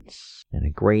Reasons. And a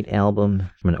great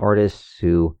album from an artist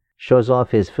who shows off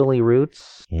his Philly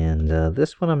roots, and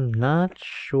this one I'm not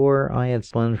sure I had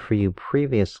spun for you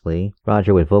previously.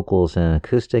 Roger with vocals and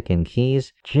acoustic and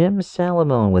keys, Jim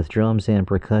Salamone with drums and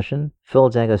percussion, Phil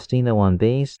D'Agostino on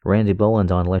bass, Randy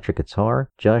Boland on electric guitar,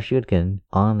 Josh Yudkin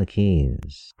on the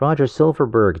keys.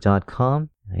 RogerSilverberg.com.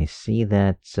 I see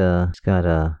that it's got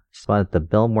a spot at the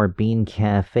Belmore Bean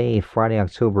Cafe Friday,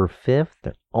 October 5th,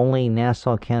 the only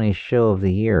Nassau County show of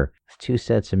the year. 2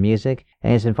 sets of music,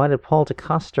 and he's invited Paul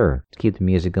DeCoster to keep the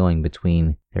music going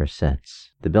between their sets.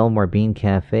 The Belmore Bean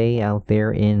Cafe out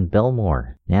there in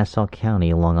Belmore, Nassau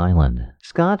County, Long Island.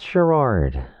 Scott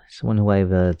Sherrard, someone who I've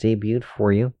debuted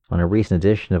for you on a recent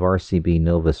edition of RCB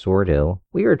Nova Sordo.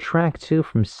 We are track 2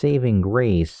 from Saving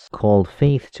Grace, called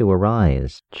Faith to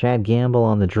Arise. Chad Gamble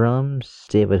on the drums,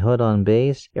 David Hood on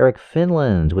bass, Eric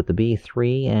Finland with the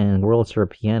B3 and Wurlitzer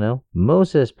piano,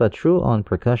 Moses Batru on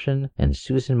percussion, and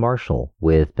Susan Marshall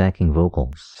with backing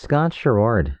vocals. Scott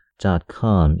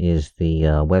Sherrard.com is the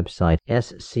website,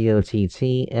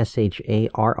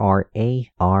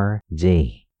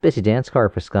 SCOTTSHARRARD. Busy dance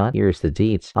card for Scott. Here's the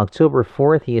deets. October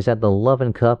 4th, he is at the Love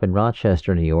and Cup in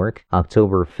Rochester, New York.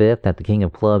 October 5th, at the King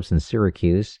of Clubs in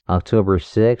Syracuse. October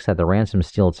 6th, at the Ransom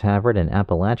Steel Tavern in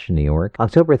Appalachia, New York.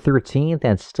 October 13th,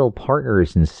 at Still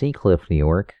Partners in Seacliff, New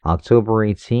York. October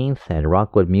 18th, at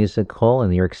Rockwood Music Hall in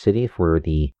New York City for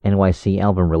the NYC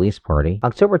album release party.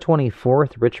 October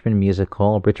 24th, Richmond Music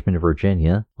Hall, Richmond,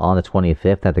 Virginia. On the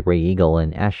 25th, at the Grey Eagle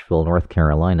in Asheville, North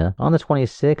Carolina. On the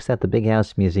 26th, at the Big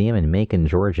House Museum in Macon,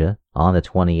 Georgia. On the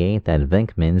 28th at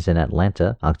Venkman's in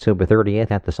Atlanta. October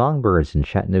 30th at the Songbirds in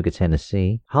Chattanooga,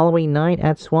 Tennessee. Halloween night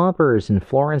at Swampers in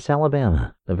Florence,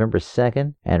 Alabama. November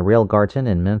 2nd at Railgarten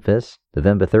in Memphis.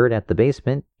 November 3rd at the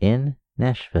Basement in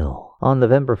Nashville. On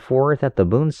November 4th at the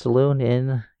Boone Saloon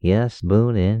in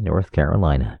Boone in North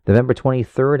Carolina. November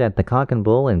 23rd at the Cock and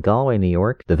Bull in Galway, New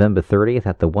York. November 30th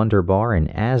at the Wonder Bar in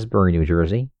Asbury, New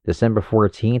Jersey. December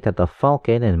 14th at the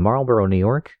Falcon in Marlborough, New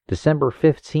York. December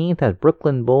 15th at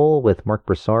Brooklyn Bowl with Mark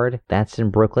Broussard. That's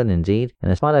in Brooklyn, indeed.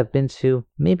 And a spot I've been to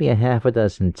maybe a half a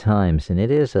dozen times. And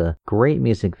it is a great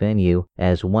music venue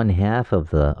as one half of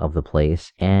the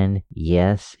place. And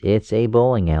yes, it's a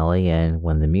bowling alley. And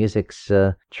when the music's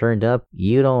turned up,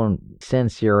 you don't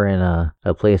sense you're in a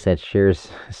place that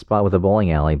shares a spot with a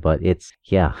bowling alley. But it's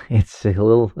a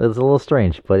little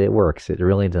strange, but it works. It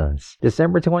really does.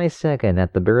 December 22nd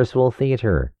at the Bearsville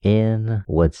Theater in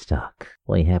Woodstock.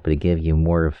 Really happy to give you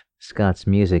more of Scott's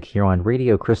music here on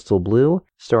Radio Crystal Blue.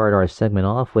 Started our segment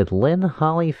off with Lynn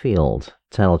Hollyfield,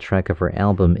 title track of her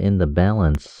album In the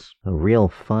Balance. A real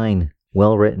fine,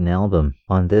 well-written album.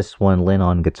 On this one, Lynn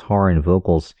on guitar and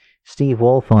vocals, Steve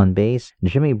Wolf on bass,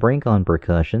 Jimmy Brink on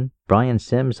percussion, Brian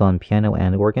Sims on piano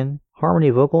and organ, harmony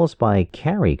vocals by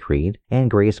Carrie Creed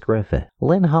and Grace Griffith.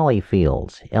 Lynn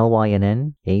Hollyfield,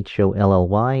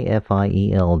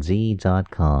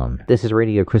 LYNNHOLLYFIELD.com. This is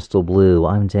Radio Crystal Blue.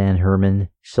 I'm Dan Herman,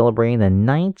 celebrating the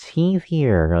 19th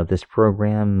year of this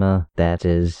program that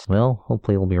is, well,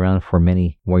 hopefully will be around for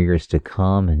many more years to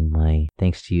come. And my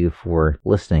thanks to you for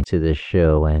listening to this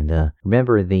show. And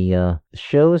remember, the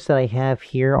shows that I have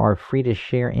here are free to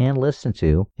share and listen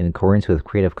to in accordance with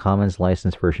Creative Commons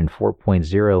License version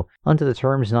 4.0 under the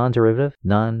terms non-derivative,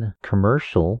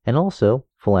 non-commercial, and also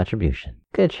full attribution.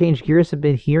 Gonna change gears a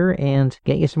bit here and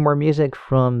get you some more music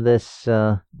from this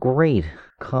great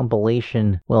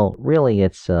compilation. Well, really,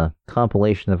 it's a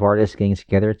compilation of artists getting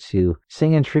together to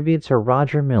sing in tribute to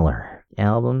Roger Miller.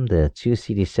 Album, the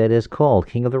 2-CD set, is called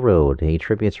King of the Road, a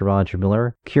tribute to Roger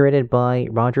Miller, curated by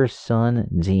Roger's son,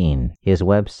 Dean. His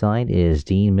website is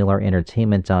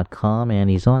DeanMillerEntertainment.com, and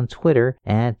he's on Twitter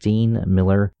at Dean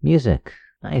Miller Music.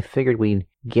 I figured we'd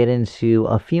get into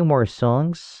a few more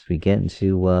songs. We get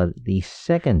into the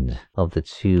second of the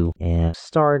two and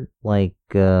start like,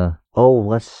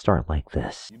 let's start like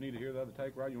this. You need to hear the other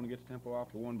take, right? You want to get the tempo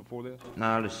off the one before this? No,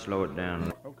 I'll just slow it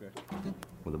down. Okay.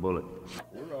 With a bullet.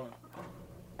 We're rolling.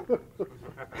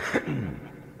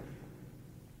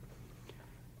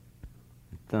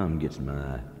 Thumb gets my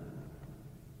eye.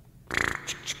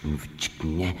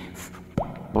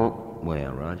 Well,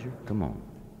 Roger, come on.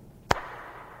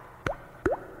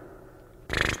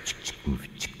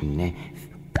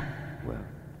 Well,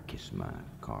 kiss my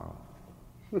Carl.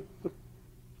 I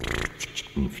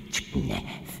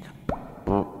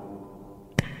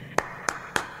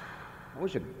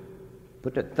wish I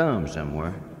put that thumb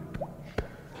somewhere.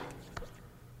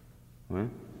 Well.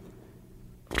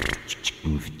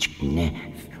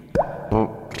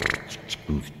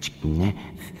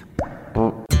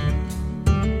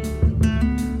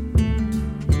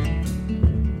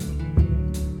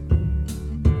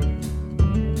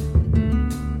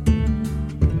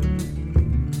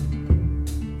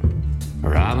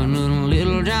 Robin Hood and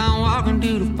Little John walking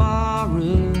to the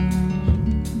forest,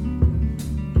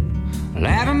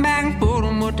 laughing back and forth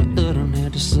on what the other one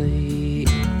had to say.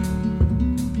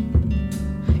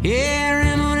 Yeah,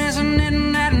 reminiscing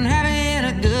and that and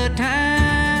having a good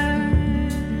time.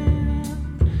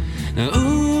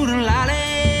 Ooh, the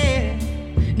lolly,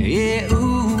 yeah,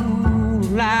 ooh,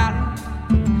 lolly,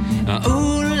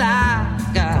 ooh,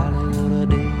 lolly, golly, what a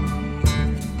day.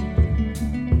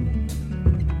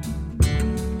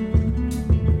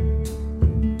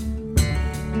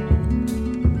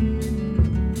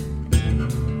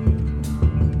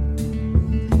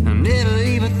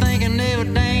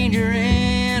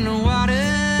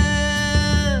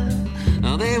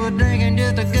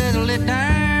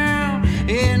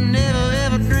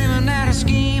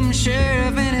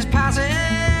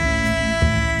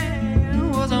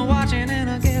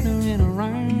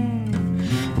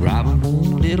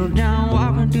 Little John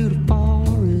walking through the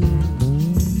forest,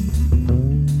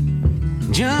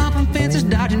 jumping fences,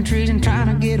 dodging trees, and trying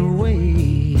to get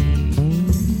away.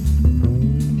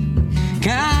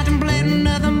 Contemplating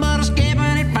nothing but escaping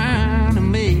and finally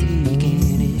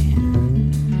making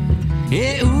it.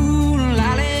 Yeah, ooh,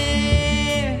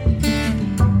 lolly,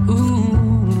 ooh,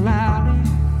 lolly,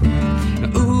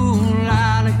 ooh,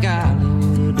 lolly, golly,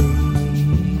 what a day.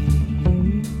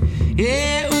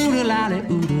 Yeah, ooh,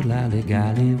 lolly,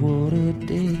 golly, what a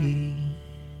day.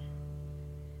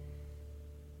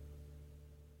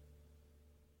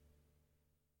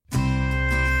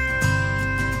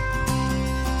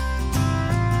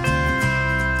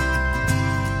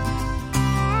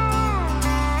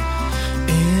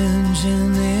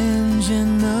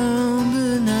 Engine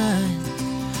number 9,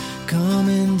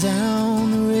 coming down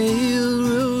the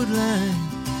railroad line.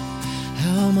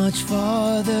 How much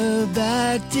farther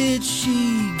back did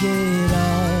she get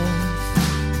off?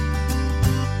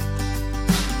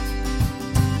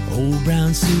 Old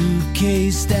brown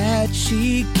suitcase that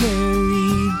she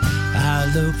carried, I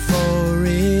look for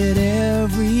it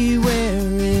everywhere.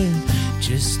 It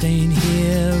just ain't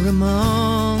here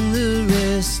among the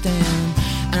rest, and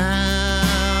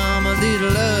I'm a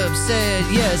little upset.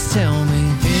 Yes, tell me.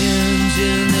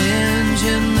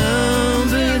 Engine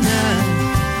number 9,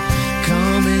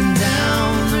 coming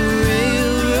down the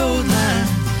railroad line.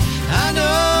 I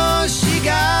know she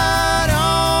got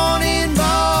on in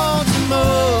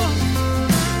Baltimore.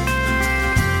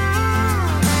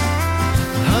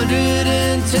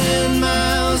 110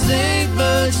 miles ain't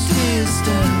much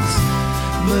distance,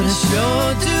 but it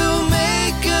sure do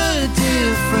make a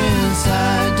difference.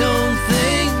 I don't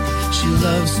think she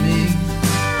loves me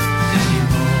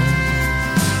anymore.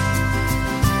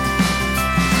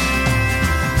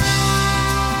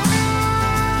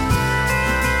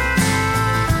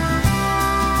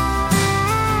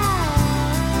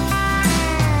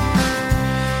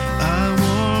 I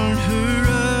warned her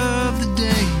of the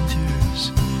dangers.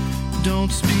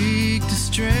 Don't speak to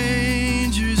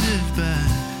strangers if by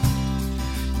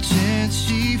chance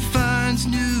she finds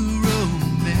new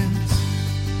romance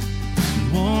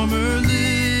and warmer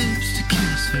lips to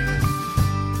kiss her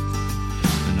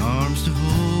and arms to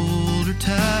hold her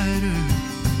tighter,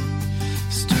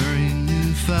 stirring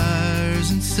new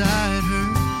fires inside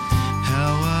her.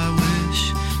 How I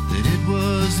wish that it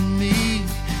wasn't me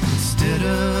instead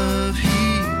of he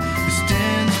who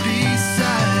stands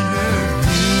beside her.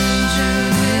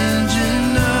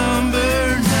 Engine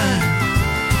number 9,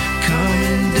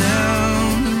 coming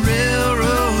down the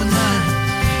railroad line.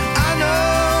 I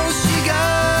know she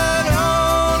got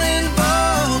on in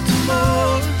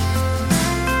Baltimore.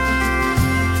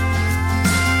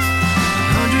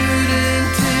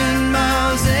 110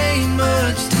 miles ain't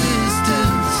much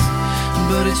distance,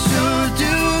 but it sure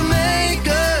do make a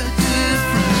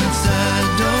difference. I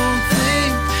don't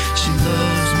think she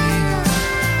loves me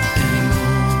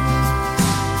anymore.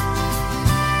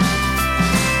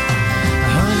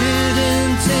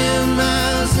 110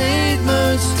 miles ain't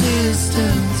much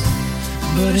distance,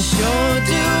 but it sure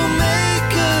do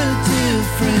make a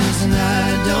difference. And I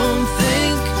don't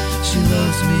think she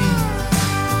loves me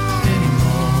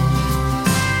anymore.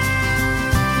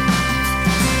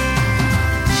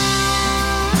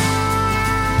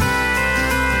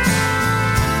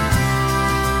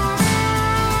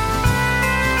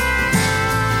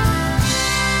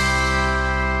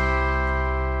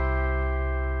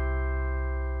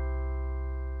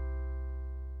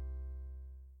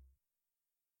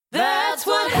 That's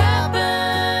what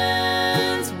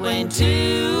happens when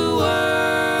two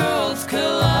worlds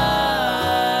collide.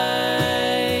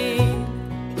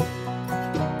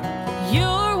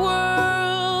 Your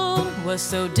world was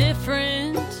so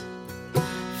different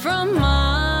from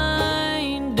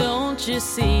mine, don't you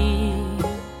see?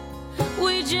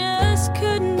 We just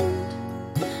couldn't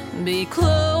be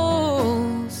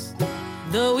close,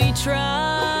 though we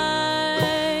tried.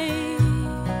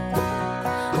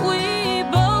 We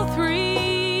both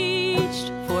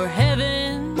reached for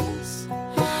heavens,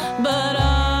 but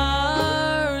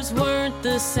ours weren't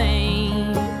the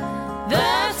same.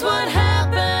 That's what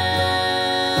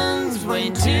happens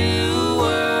when two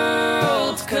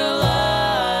worlds collide.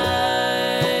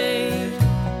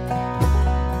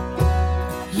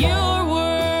 Your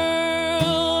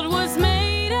world was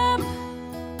made up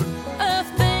of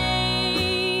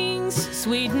things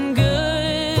sweet and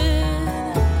good.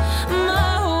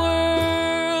 My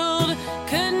world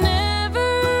could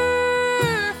never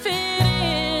fit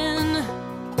in.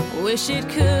 Wish it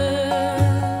could.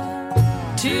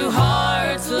 Two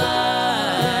hearts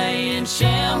lie in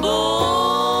shambles,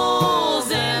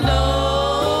 and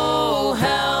oh,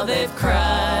 how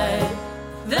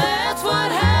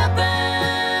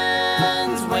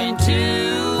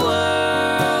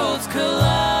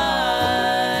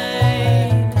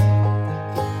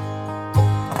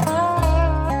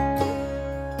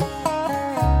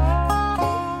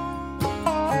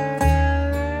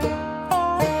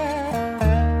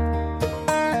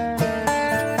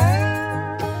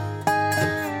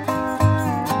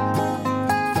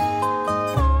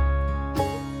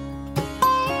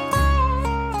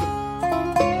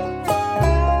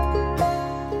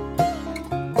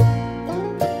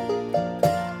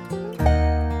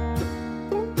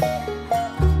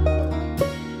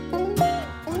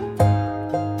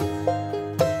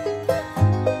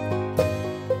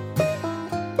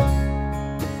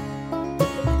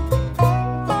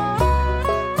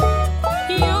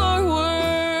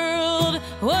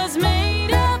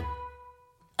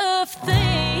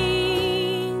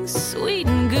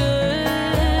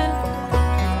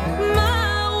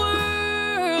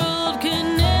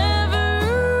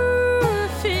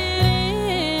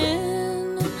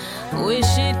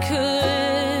wish it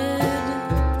could.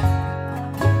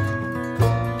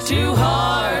 Two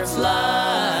hearts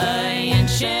lie in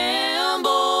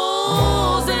shambles,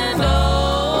 and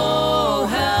oh,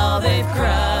 how they've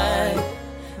cried.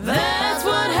 That's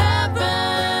what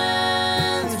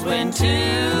happens when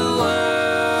two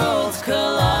worlds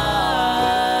collide.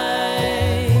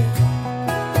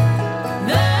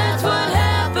 That's what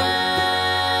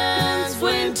happens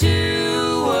when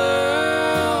two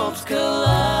worlds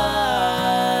collide.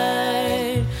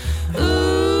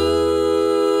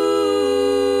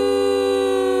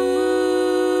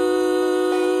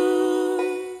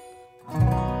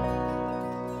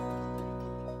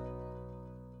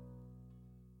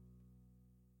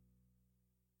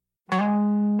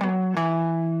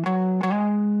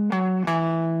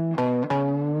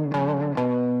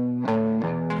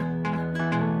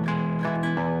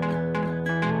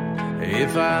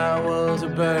 If I was a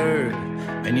bird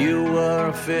and you were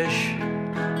a fish,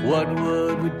 what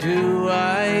would we do?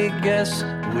 I guess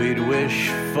we'd wish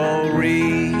for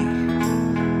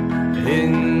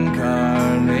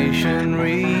reincarnation,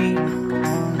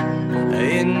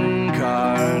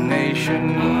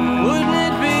 reincarnation. Wouldn't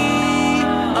it be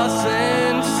a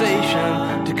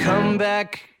sensation to come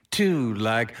back to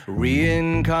like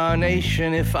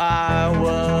reincarnation? If I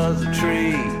was a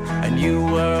tree and you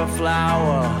were a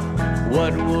flower,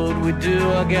 what would we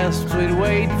do? I guess we'd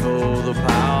wait for the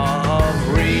power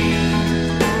of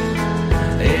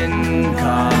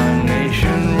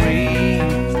reincarnation,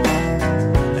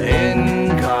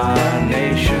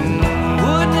 reincarnation.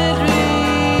 Wouldn't it be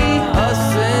a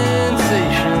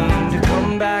sensation to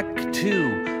come back to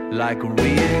like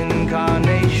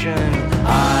reincarnation?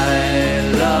 I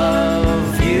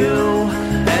love you,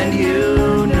 and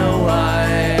you know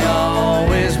I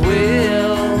always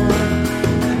will.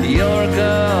 You're a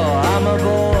girl, I'm a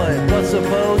boy, but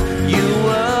suppose you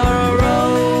were a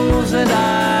rose and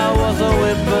I was a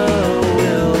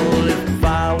whippoorwill. If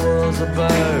I was a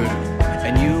bird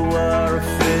and you were a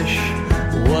fish,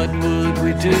 what would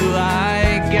we do?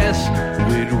 I guess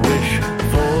we'd wish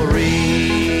for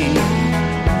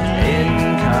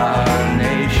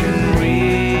reincarnation,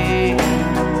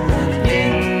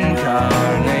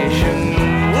 reincarnation.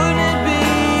 Wouldn't it be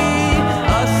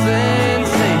a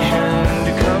sensation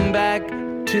to come back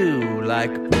to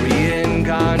like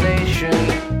reincarnation?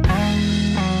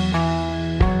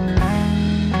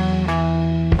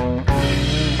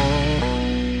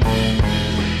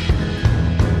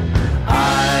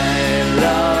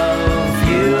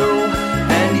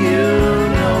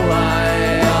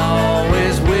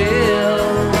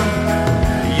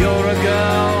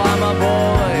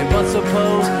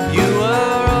 Suppose you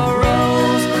were a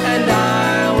rose and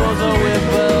I was a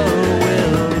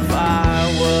whippoorwill. If I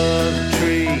was a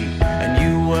tree and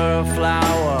you were a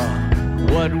flower,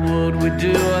 what would we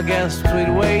do? I guess we'd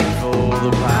wait for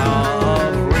the power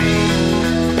of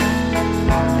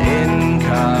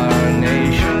reincarnation.